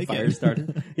name, like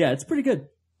Firestarter. Yeah, it's pretty good.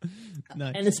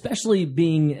 Nice. And especially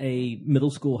being a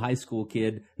middle school, high school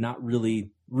kid, not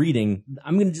really reading,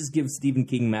 I'm going to just give Stephen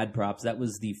King mad props. That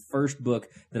was the first book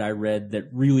that I read that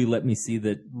really let me see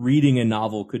that reading a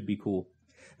novel could be cool.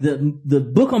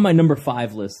 The book on my number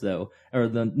 5 list, though, or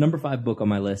the number 5 book on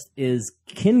my list, is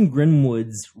Ken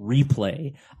Grimwood's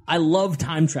Replay. I love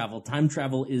time travel. Time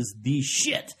travel is the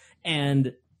shit.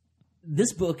 And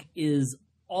this book is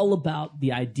all about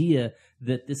the idea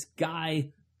that this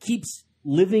guy keeps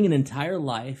living an entire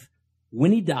life.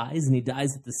 When he dies, and he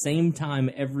dies at the same time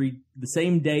the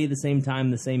same day, the same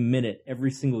time, the same minute, every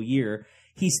single year,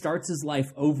 he starts his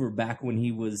life over back when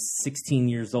he was 16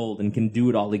 years old and can do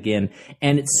it all again.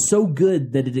 And it's so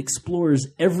good that it explores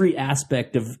every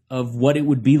aspect of what it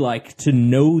would be like to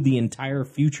know the entire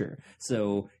future.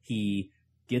 So he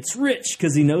gets rich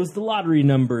because he knows the lottery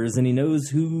numbers, and he knows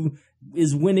who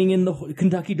is winning in the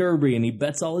Kentucky Derby, and he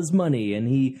bets all his money, and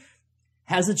he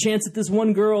has a chance at this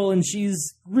one girl, and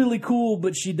she's really cool,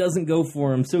 but she doesn't go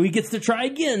for him. So he gets to try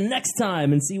again next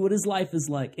time and see what his life is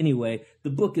like. Anyway, the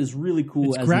book is really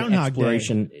cool as an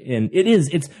exploration. And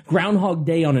it's Groundhog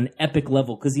Day on an epic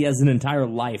level because he has an entire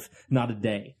life, not a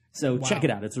day. So check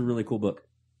it out. It's a really cool book.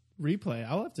 Replay.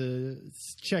 I'll have to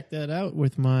check that out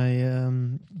with my,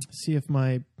 see if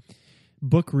my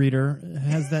book reader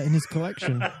has that in his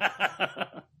collection.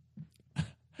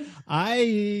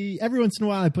 Every once in a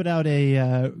while I put out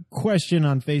a question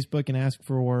on Facebook and ask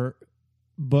for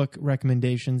book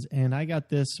recommendations, and I got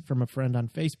this from a friend on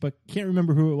Facebook. Can't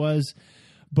remember who it was,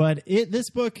 but this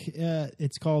book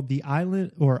it's called The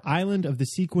Island of the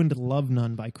Sequined Love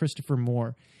Nun by Christopher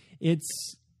Moore.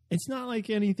 It's not like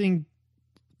anything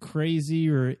crazy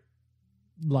or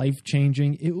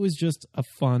life-changing. It was just a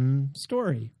fun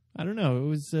story. I don't know. It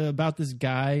was about this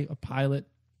guy, a pilot,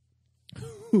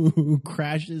 who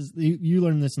crashes. You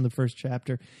learn this in the first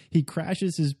chapter. He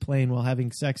crashes his plane while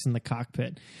having sex in the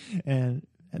cockpit, and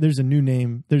there's a new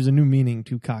name. There's a new meaning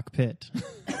to cockpit.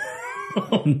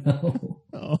 Oh no!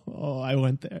 Oh, I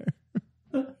went there.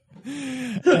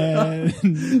 And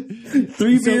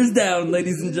 3 beers down,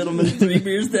 ladies and gentlemen. 3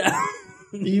 beers down.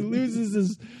 He loses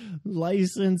his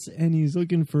license, and he's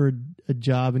looking for a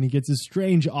job, and he gets a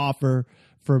strange offer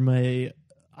from a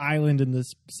island in the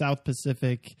South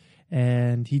Pacific.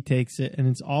 And he takes it, and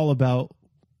it's all about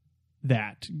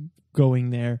that, going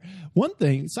there. One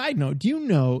thing, side note, do you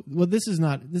know, well, this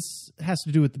has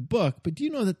to do with the book, but do you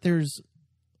know that there's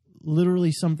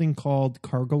literally something called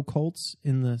cargo cults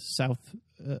in the South,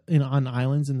 on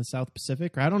islands in the South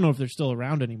Pacific? Or I don't know if they're still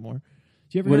around anymore.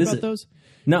 Do you ever hear about those?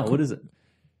 No, what is it?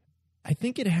 I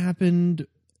think it happened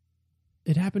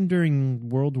during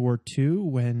World War II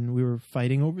when we were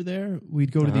fighting over there.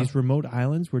 We'd go to these remote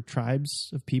islands where tribes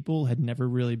of people had never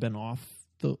really been off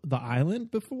the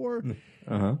island before.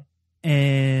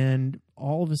 And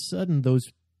all of a sudden,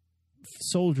 those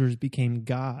soldiers became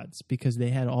gods because they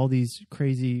had all these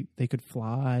crazy, they could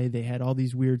fly, they had all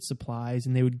these weird supplies,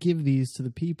 and they would give these to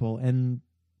the people, and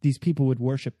these people would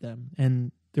worship them.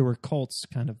 And there were cults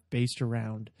kind of based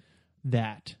around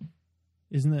that.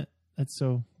 Isn't that, that's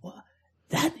so... What?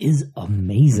 That is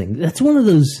amazing. That's one of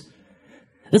those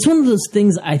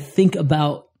things I think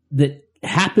about that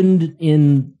happened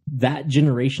in that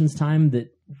generation's time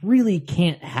that really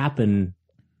can't happen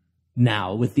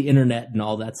now with the internet and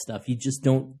all that stuff. You just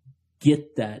don't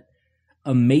get that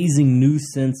amazing new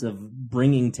sense of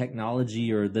bringing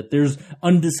technology, or that there's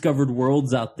undiscovered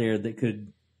worlds out there that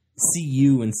could see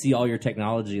you and see all your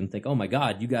technology and think, oh my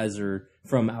God, you guys are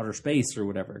from outer space or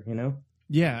whatever, you know?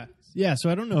 Yeah. Yeah, so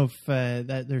I don't know if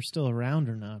that they're still around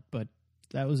or not, but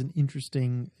that was an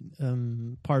interesting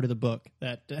part of the book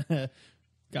that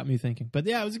got me thinking. But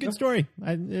yeah, it was a good story.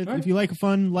 If you like a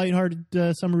fun,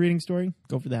 lighthearted summer reading story,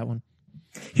 go for that one.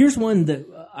 Here's one that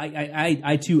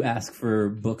I too ask for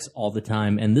books all the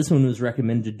time, and this one was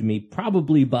recommended to me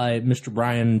probably by Mr.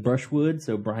 Brian Brushwood.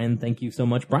 So Brian, thank you so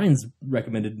much. Brian's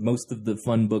recommended most of the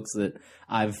fun books that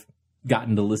I've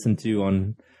gotten to listen to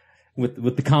on...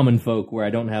 with the common folk, where I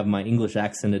don't have my English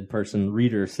accented person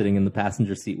reader sitting in the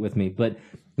passenger seat with me. But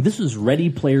this was Ready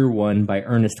Player One by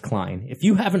Ernest Cline. If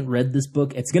you haven't read this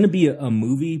book, it's going to be a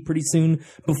movie pretty soon.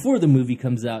 Before the movie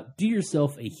comes out, do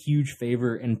yourself a huge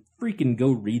favor and freaking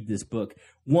go read this book.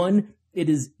 One, it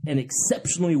is an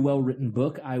exceptionally well-written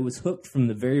book. I was hooked from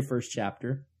the very first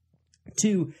chapter.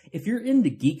 Two, if you're into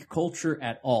geek culture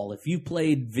at all, if you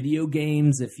played video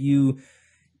games, if you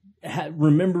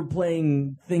remember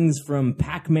playing things from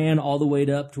Pac-Man all the way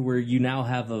up to where you now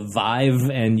have a Vive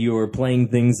and you're playing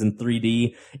things in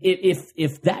 3D,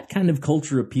 if that kind of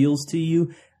culture appeals to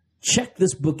you, check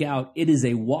this book out. It is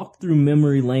a walk through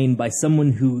memory lane by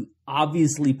someone who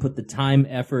obviously put the time,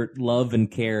 effort, love,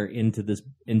 and care into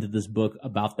this book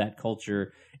about that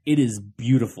culture. It is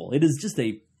beautiful. It is just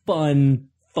a fun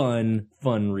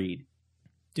read.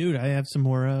 Dude, I have some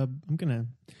more. I'm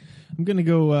gonna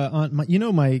go on my.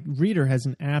 My reader has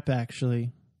an app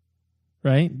actually,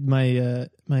 right? My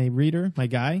reader, my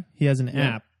guy, he has an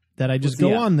app that I just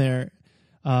go on there.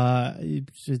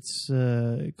 It's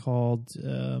called.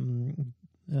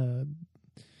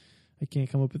 I can't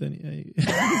come up with any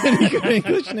good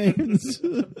English names.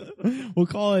 We'll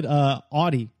call it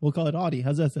Audi.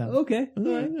 How's that sound? Okay. All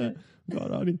right. We'll call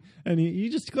it Audi. And you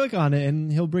just click on it,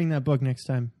 and he'll bring that book next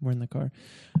time we're in the car.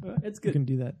 It's good. You can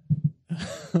do that.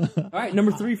 All right,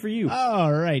 number 3 for you.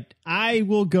 All right. I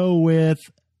will go with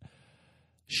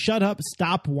Shut Up,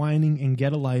 Stop Whining, and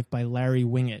Get a Life by Larry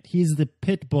Winget. He's the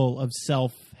pit bull of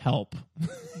self-help.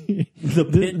 The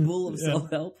pit bull of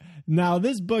self-help? Now,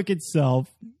 this book itself,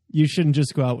 you shouldn't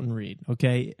just go out and read,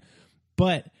 okay?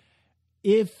 But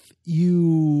if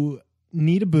you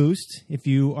need a boost, if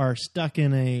you are stuck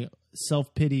in a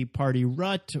self-pity party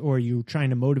rut, or you're trying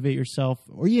to motivate yourself,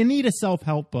 or you need a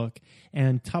self-help book,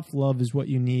 and tough love is what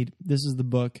you need, this is the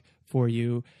book for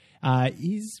you.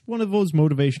 He's one of those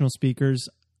motivational speakers.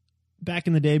 Back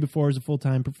in the day, before I was a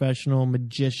full-time professional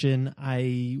magician,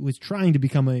 I was trying to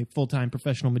become a full-time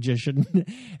professional magician,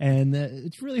 and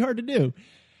it's really hard to do.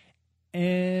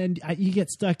 And you get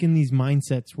stuck in these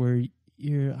mindsets where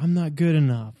I'm not good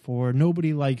enough, or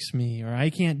nobody likes me, or I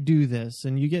can't do this.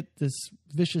 And you get this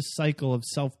vicious cycle of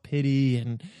self-pity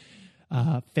and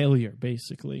failure,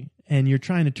 basically. And you're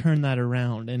trying to turn that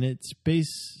around. And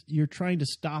you're trying to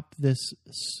stop this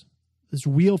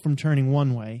wheel from turning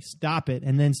one way, stop it,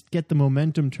 and then get the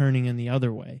momentum turning in the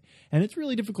other way. And it's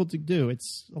really difficult to do.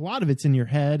 A lot of it's in your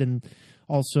head, and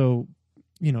also,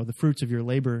 the fruits of your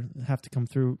labor have to come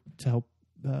through to help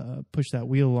push that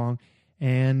wheel along.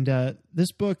 And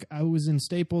this book, I was in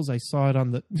Staples. I saw it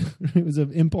it was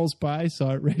an impulse buy.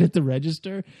 Saw it right at the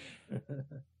register.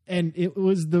 And it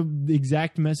was the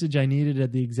exact message I needed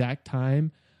at the exact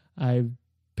time. I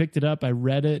picked it up. I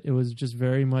read it. It was just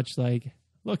very much like,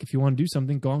 look, if you want to do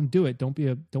something, go out and do it. Don't be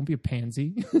a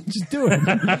pansy. Just do it.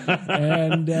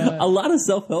 And a lot of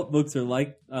self-help books are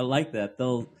like that.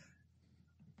 They'll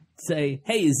say,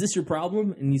 hey, is this your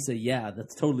problem? And you say, yeah,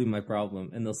 that's totally my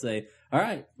problem. And they'll say, all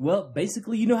right, well,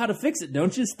 basically you know how to fix it,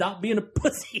 don't you? Stop being a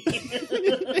pussy.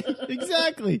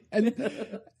 Exactly.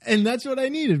 And that's what I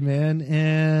needed, man.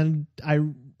 And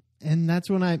that's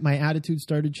when my attitude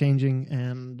started changing,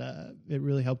 and it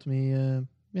really helped me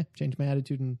change my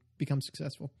attitude and become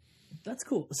successful. That's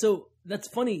cool. So that's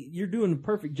funny. You're doing a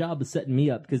perfect job of setting me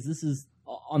up, because this is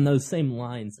on those same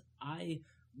lines. I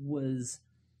was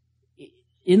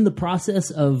in the process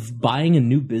of buying a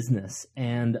new business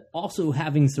and also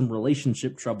having some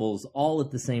relationship troubles all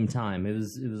at the same time. It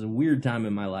was a weird time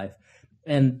in my life.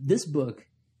 And this book,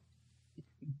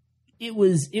 it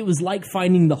was like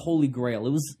finding the Holy Grail.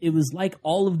 It was like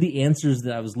all of the answers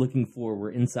that I was looking for were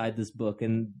inside this book.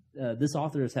 And this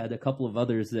author has had a couple of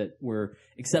others that were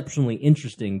exceptionally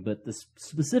interesting, but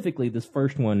specifically this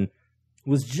first one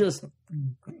was just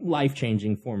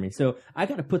life-changing for me. So I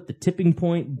got to put The Tipping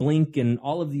Point, Blink, and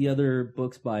all of the other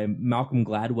books by Malcolm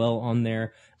Gladwell on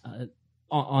there,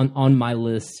 on my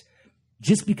list,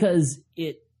 just because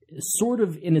it sort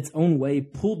of, in its own way,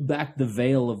 pulled back the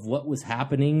veil of what was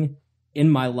happening in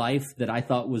my life that I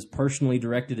thought was personally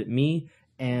directed at me,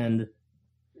 and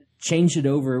changed it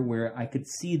over where I could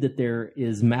see that there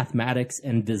is mathematics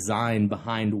and design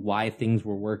behind why things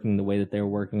were working the way that they were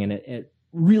working, and it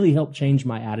really helped change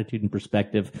my attitude and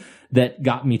perspective that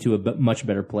got me to a much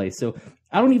better place. So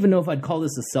I don't even know if I'd call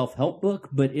this a self-help book,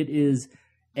 but it is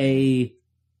if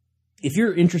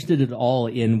you're interested at all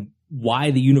in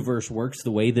why the universe works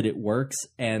the way that it works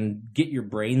and get your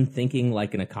brain thinking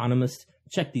like an economist,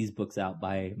 check these books out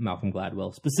by Malcolm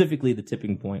Gladwell. Specifically, The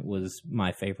Tipping Point was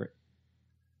my favorite.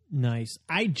 Nice.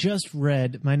 I just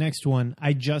read my next one.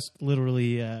 I just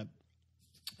literally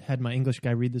had my English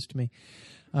guy read this to me.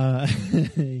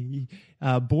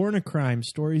 Born a Crime,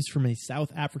 Stories from a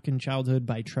South African Childhood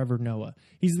by Trevor Noah.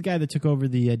 He's the guy that took over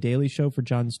the Daily Show for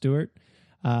Jon Stewart.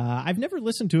 I've never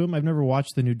listened to him. I've never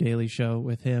watched the new Daily Show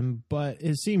with him, but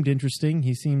it seemed interesting.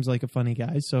 He seems like a funny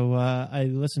guy, so I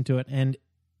listened to it, and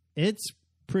it's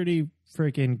pretty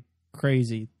freaking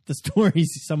crazy. the stories,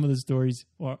 some of the stories,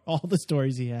 or all the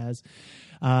stories he has.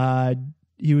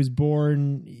 He was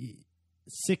born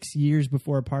 6 years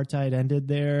before apartheid ended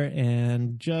there,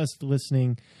 and just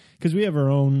listening, because we have our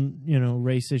own,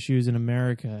 race issues in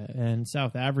America, and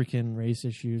South African race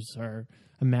issues are,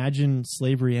 imagine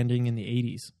slavery ending in the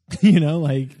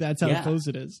 80s. That's how close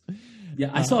it is. Yeah,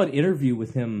 I saw an interview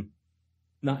with him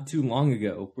not too long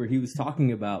ago where he was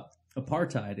talking about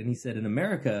apartheid, and he said in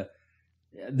America,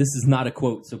 this is not a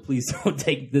quote, so please don't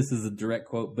take this as a direct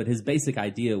quote, but his basic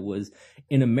idea was,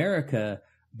 in America,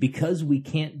 because we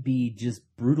can't be just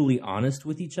brutally honest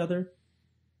with each other,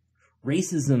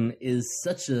 racism is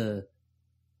such a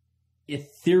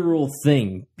ethereal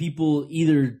thing. People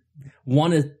either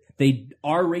they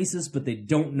are racist, but they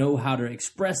don't know how to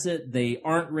express it. They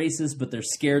aren't racist, but they're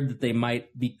scared that they might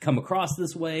come across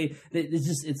this way.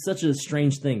 It's such a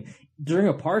strange thing.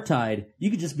 During apartheid, you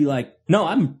could just be like, no,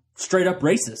 I'm straight up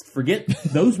racist. Forget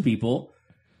those people.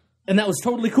 And that was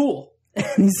totally cool.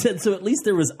 And he said, so at least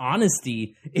there was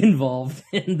honesty involved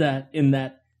in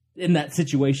that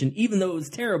situation. Even though it was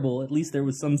terrible, at least there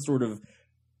was some sort of,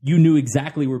 you knew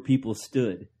exactly where people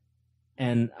stood.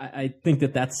 And I think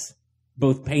that that's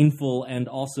both painful and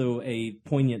also a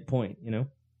poignant point,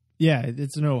 Yeah,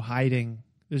 it's no hiding.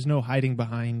 There's no hiding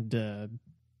behind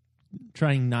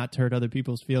trying not to hurt other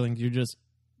people's feelings. You just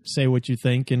say what you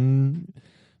think, and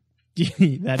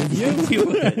that is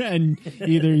you. And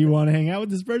either you want to hang out with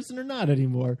this person or not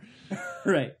anymore.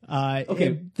 Right.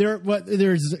 Okay.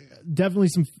 There's definitely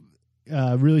some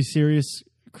really serious,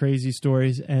 crazy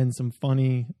stories and some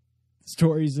funny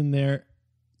stories in there.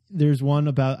 There's one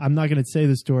about, I'm not going to say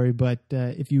the story, but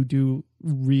if you do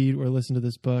read or listen to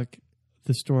this book,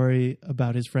 the story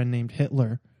about his friend named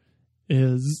Hitler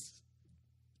is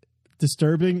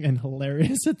disturbing and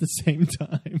hilarious at the same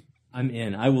time. I'm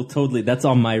in. I will totally, that's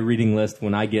on my reading list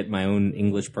when I get my own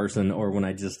English person or when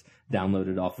I just download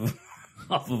it off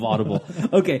of Audible.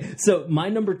 Okay, so my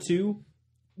number 2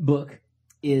 book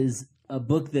is a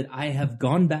book that I have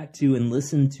gone back to and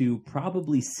listened to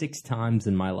probably 6 times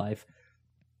in my life.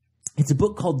 It's a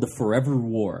book called The Forever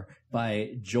War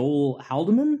by Joel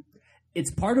Haldeman.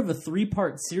 It's part of a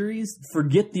 3-part series.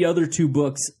 Forget the other 2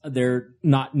 books. They're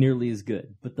not nearly as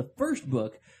good. But the first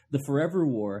book, The Forever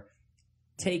War,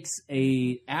 takes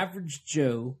a average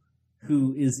Joe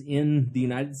who is in the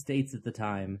United States at the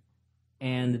time,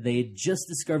 and they had just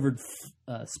discovered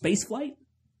space flight,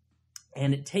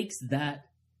 and it takes that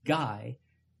guy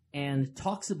and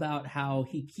talks about how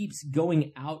he keeps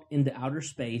going out into outer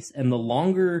space, and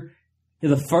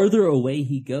the further away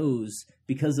he goes,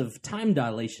 because of time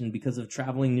dilation, because of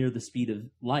traveling near the speed of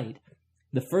light,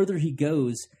 the further he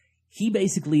goes, he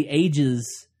basically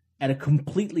ages at a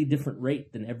completely different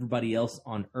rate than everybody else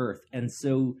on Earth. And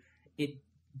so it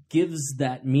gives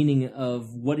that meaning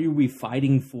of what are we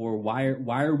fighting for? Why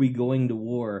are we going to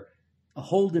war? A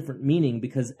whole different meaning,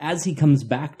 because as he comes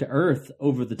back to Earth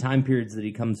over the time periods that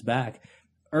he comes back,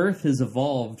 Earth has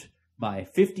evolved by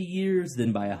 50 years,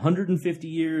 then by 150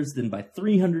 years, then by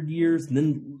 300 years, and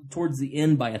then towards the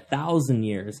end by 1,000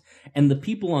 years. And the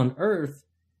people on Earth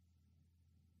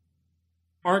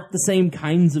aren't the same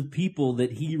kinds of people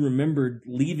that he remembered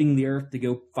leaving the Earth to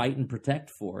go fight and protect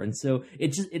for. And so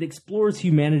it explores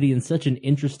humanity in such an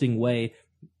interesting way,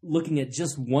 looking at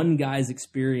just one guy's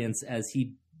experience as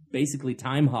he basically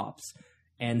time hops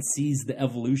and sees the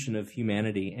evolution of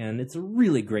humanity. And it's a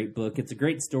really great book. It's a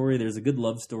great story. There's a good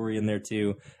love story in there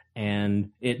too. And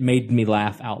it made me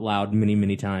laugh out loud many,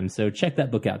 many times. So check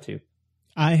that book out too.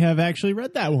 I have actually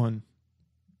read that one.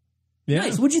 Yeah.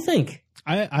 Nice. What'd you think?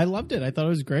 I loved it. I thought it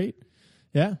was great.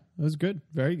 Yeah, it was good.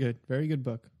 Very good. Very good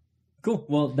book. Cool.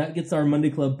 Well, that gets our Monday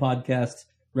Club podcast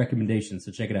recommendation.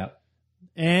 So check it out.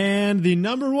 And the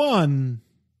number 1.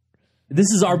 This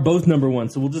is our both number 1,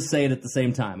 so we'll just say it at the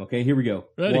same time. Okay, here we go.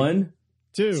 Ready. 1,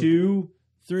 2,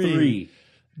 3.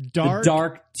 The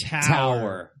Dark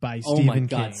Tower by Stephen King. Oh my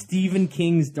God, Stephen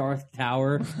King's Dark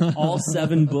Tower. All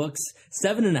 7 books,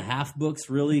 7.5 books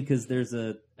really, because there's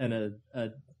a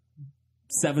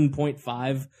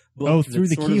 7.5 book. Oh, Through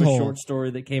the sort Keyhole. Of a short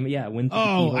story that came. Yeah, went through the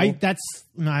keyhole. That's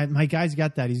my guy's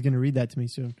got that. He's going to read that to me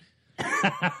soon.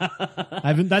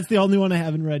 That's the only one I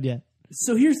haven't read yet.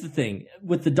 So here's the thing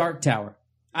with the Dark Tower.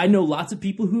 I know lots of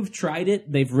people who've tried it.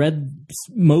 They've read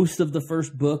most of the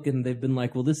first book and they've been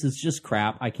like, well, this is just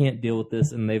crap. I can't deal with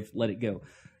this. And they've let it go.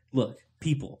 Look,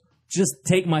 people, just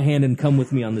take my hand and come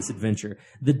with me on this adventure.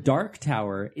 The Dark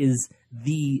Tower is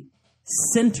the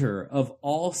center of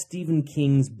all Stephen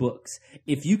King's books.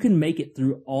 If you can make it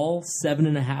through all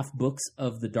 7.5 books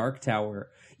of The Dark Tower,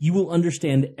 you will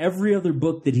understand every other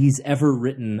book that he's ever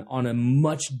written on a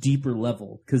much deeper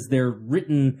level, because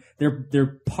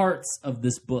they're parts of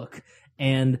this book.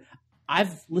 And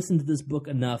I've listened to this book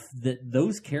enough that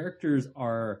those characters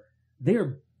are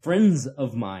friends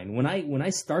of mine. When I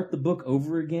start the book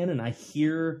over again and I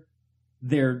hear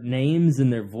their names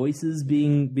and their voices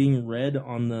being read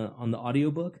on the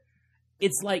audiobook,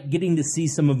 it's like getting to see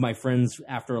some of my friends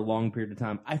after a long period of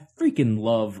time. I freaking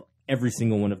love every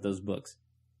single one of those books.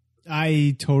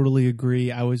 I totally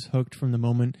agree. I was hooked from the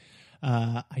moment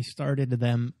I started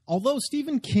them. Although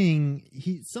Stephen King,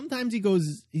 he's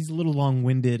a little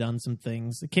long-winded on some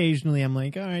things. Occasionally I'm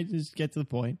like, all right, just get to the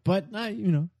point. But,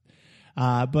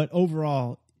 but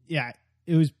overall, yeah,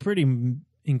 it was pretty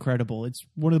incredible. It's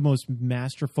one of the most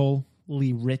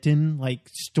masterfully written, like,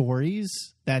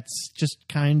 stories that's just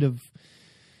kind of,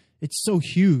 it's so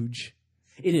huge.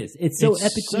 It is. It's so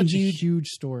epically such a huge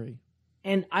story.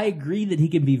 And I agree that he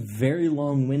can be very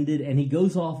long-winded, and he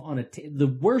goes off on the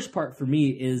worst part for me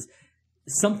is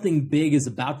something big is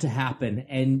about to happen,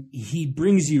 and he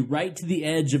brings you right to the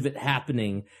edge of it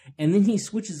happening, and then he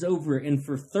switches over, and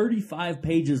for 35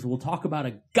 pages we'll talk about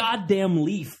a goddamn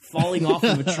leaf falling off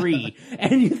of a tree,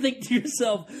 and you think to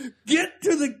yourself, get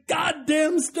to the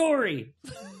goddamn story!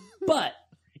 But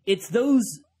it's those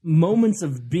moments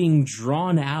of being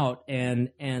drawn out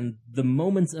and the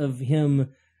moments of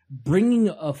him bringing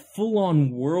a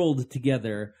full-on world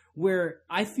together where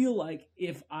I feel like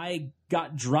if I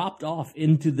got dropped off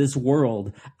into this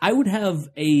world, I would have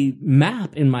a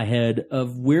map in my head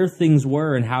of where things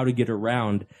were and how to get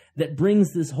around that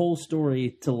brings this whole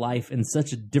story to life in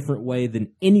such a different way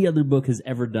than any other book has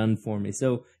ever done for me.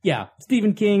 So, yeah,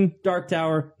 Stephen King, Dark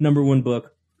Tower, #1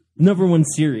 book, #1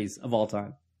 series of all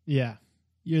time. Yeah,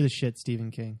 you're the shit,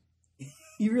 Stephen King.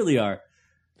 You really are.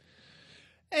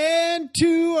 And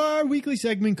to our weekly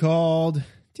segment called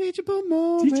Teachable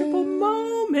Moments. Teachable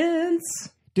Moments.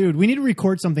 Dude, we need to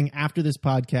record something after this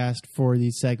podcast for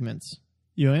these segments.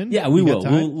 You in? Yeah, we will.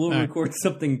 We'll record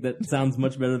something that sounds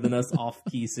much better than us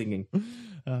off-key singing.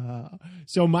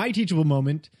 So my teachable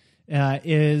moment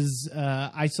is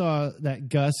I saw that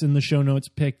Gus in the show notes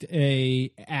picked a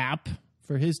app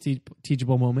for his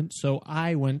teachable moment. So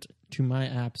I went to my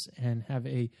apps and have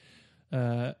a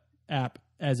app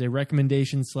as a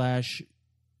recommendation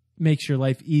 / makes your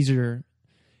life easier.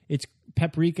 It's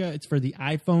Paprika. It's for the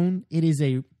iPhone. It is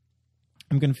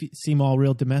I'm going to seem all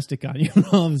real domestic on you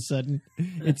all of a sudden.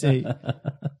 It's a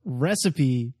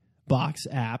recipe box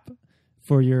app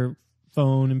for your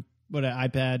phone and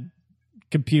iPad,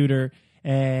 computer,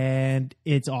 and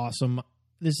it's awesome.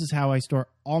 This is how I store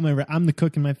all my... I'm the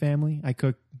cook in my family. I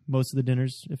cook most of the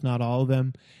dinners, if not all of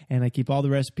them, and I keep all the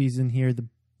recipes in here.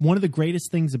 One of the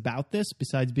greatest things about this,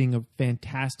 besides being a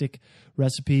fantastic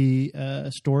recipe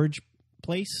storage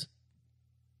place,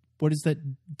 what is that?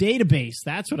 Database.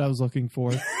 That's what I was looking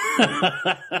for.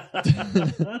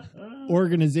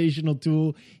 Organizational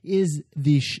tool is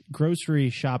the grocery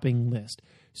shopping list.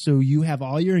 So you have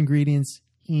all your ingredients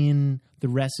in the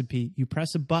recipe. You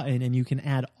press a button and you can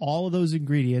add all of those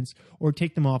ingredients or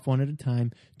take them off one at a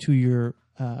time to your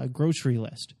grocery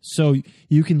list. So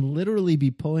you can literally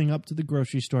be pulling up to the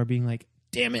grocery store being like,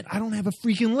 damn it, I don't have a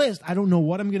freaking list. I don't know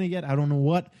what I'm going to get. I don't know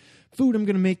what food I'm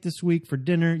going to make this week for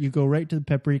dinner. You go right to the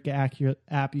Paprika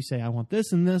app. You say, I want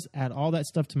this and this. Add all that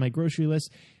stuff to my grocery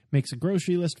list. Makes a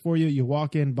grocery list for you. You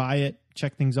walk in, buy it,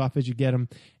 check things off as you get them,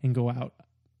 and go out.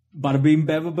 Bada bing,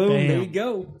 bada boom. Bam. There you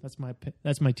go. That's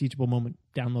my teachable moment.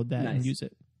 Download that and use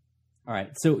it. All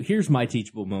right. So here's my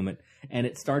teachable moment, and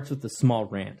it starts with a small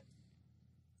rant.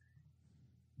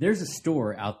 There's a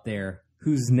store out there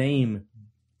whose name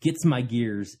gets my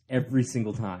gears every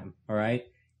single time, all right?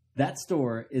 That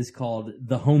store is called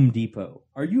the Home Depot.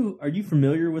 Are you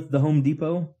familiar with the Home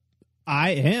Depot?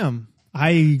 I am.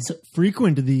 I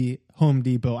frequent the Home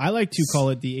Depot. I like to call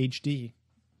it the HD.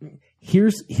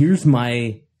 Here's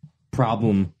my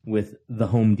problem with the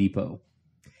Home Depot.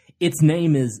 Its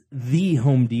name is the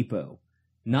Home Depot,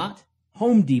 not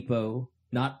Home Depot,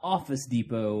 not Office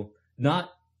Depot,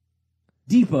 not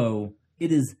Depot.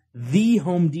 It is the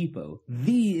Home Depot.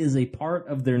 The is a part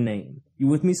of their name. You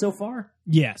with me so far?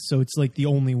 Yes, so it's like the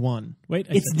only one. Wait,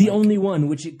 it's the only one,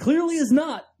 which it clearly is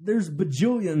not. There's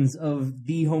bajillions of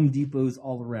the Home Depots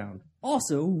all around.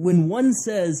 Also, when one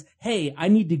says, hey, I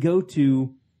need to go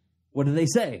to, what do they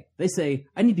say? They say,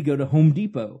 I need to go to Home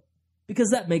Depot, because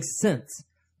that makes sense.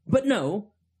 But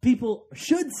no, people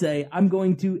should say, I'm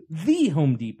going to the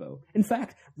Home Depot. In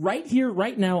fact, right here,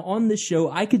 right now on this show,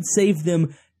 I could save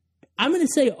them, I'm going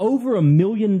to say over $1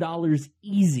 million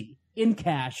easy in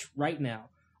cash right now.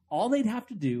 All they'd have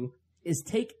to do is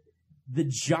take the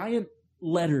giant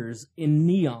letters in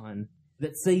neon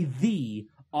that say "the"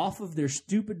 off of their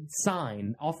stupid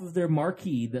sign, off of their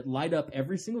marquee that light up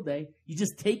every single day. You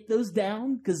just take those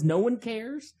down because no one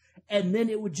cares. And then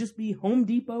it would just be Home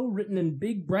Depot written in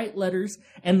big bright letters.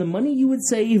 And the money you would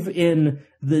save in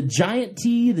the giant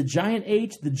T, the giant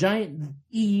H, the giant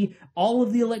E, all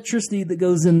of the electricity that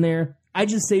goes in there. I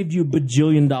just saved you $1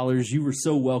 bajillion. You were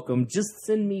so welcome. Just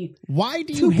send me. Why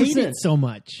do you 2%. hate it so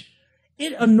much?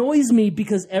 It annoys me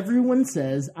because everyone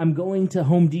says I'm going to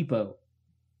Home Depot,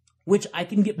 which I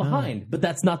can get behind, but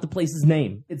that's not the place's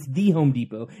name. It's the Home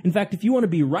Depot. In fact, if you want to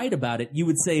be right about it, you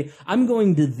would say, I'm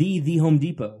going to the Home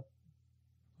Depot.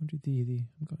 I'm going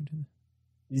to.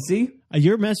 You see?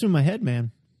 You're messing with my head, man.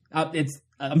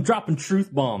 I'm dropping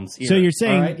truth bombs here. So you're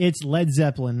saying right? It's Led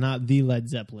Zeppelin, not the Led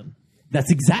Zeppelin. That's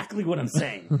exactly what I'm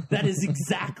saying. That is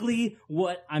exactly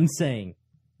what I'm saying.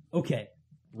 Okay,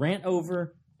 rant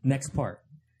over, next part.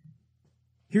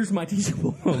 Here's my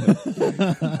teachable moment.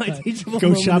 My teachable Go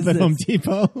moment shop is at this. Home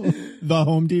Depot. The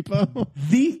Home Depot.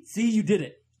 See, you did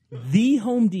it. The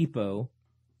Home Depot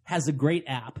has a great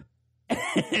app.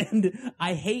 And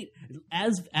I hate,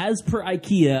 as per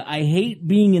IKEA, I hate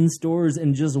being in stores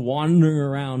and just wandering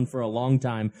around for a long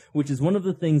time, which is one of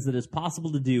the things that is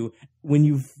possible to do when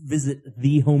you visit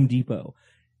the Home Depot.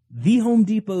 The Home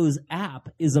Depot's app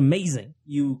is amazing.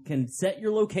 You can set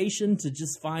your location to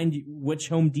just find which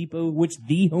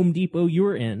the Home Depot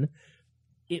you're in.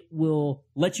 It will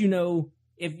let you know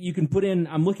if you can put in,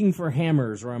 I'm looking for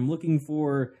hammers or I'm looking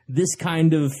for this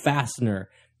kind of fastener.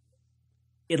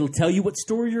 It'll tell you what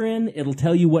store you're in. It'll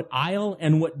tell you what aisle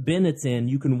and what bin it's in.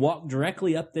 You can walk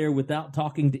directly up there without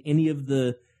talking to any of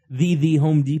the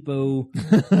Home Depot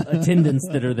attendants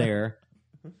that are there.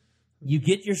 You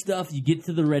get your stuff, you get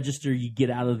to the register, you get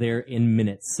out of there in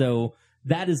minutes. So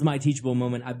that is my teachable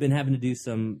moment. I've been having to do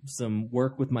some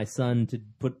work with my son to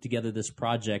put together this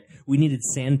project. We needed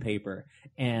sandpaper,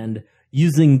 and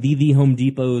using the Home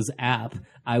Depot's app,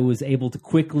 I was able to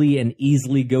quickly and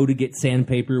easily go to get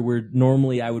sandpaper where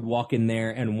normally I would walk in there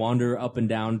and wander up and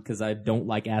down because I don't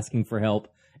like asking for help,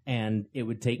 and it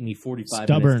would take me 45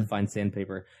 minutes to find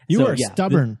sandpaper. You are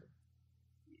stubborn.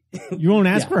 You won't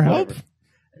ask for help? Whatever.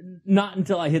 Not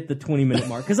until I hit the 20-minute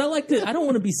mark. Because I don't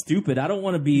want to be stupid. I don't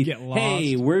want to be,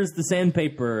 hey, where's the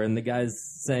sandpaper? And the guy's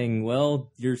saying,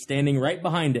 well, you're standing right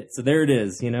behind it. So there it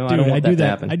is. You know, dude, I don't want that to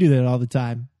happen. I do that all the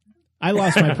time. I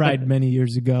lost my pride many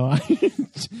years ago.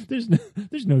 There's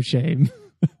no shame.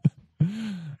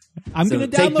 I'm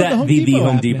going to download the Home Depot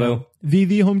app now.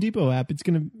 The Home Depot app. It's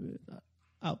going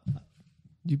to...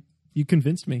 You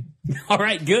convinced me. All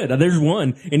right, good. There's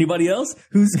one. Anybody else?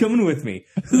 Who's coming with me?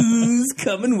 Who's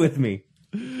coming with me?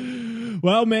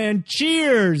 Well, man,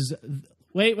 cheers.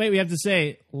 Wait, we have to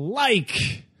say,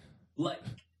 like.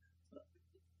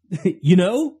 You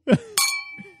know?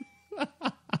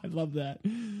 I love that.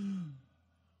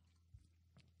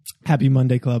 Happy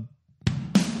Monday Club.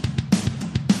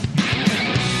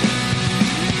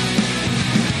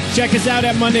 Check us out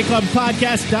at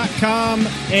MondayClubPodcast.com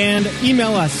and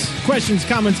email us questions,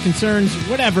 comments, concerns,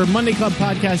 whatever,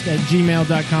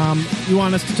 MondayClubPodcast@gmail.com. You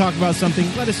want us to talk about something,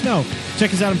 let us know.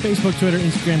 Check us out on Facebook, Twitter,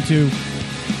 Instagram, too.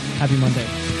 Happy Monday.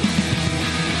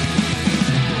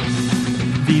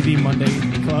 The Monday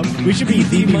Club. We should be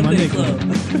the Monday Club.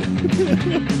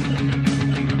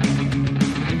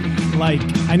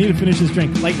 I need to finish this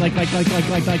drink. Like.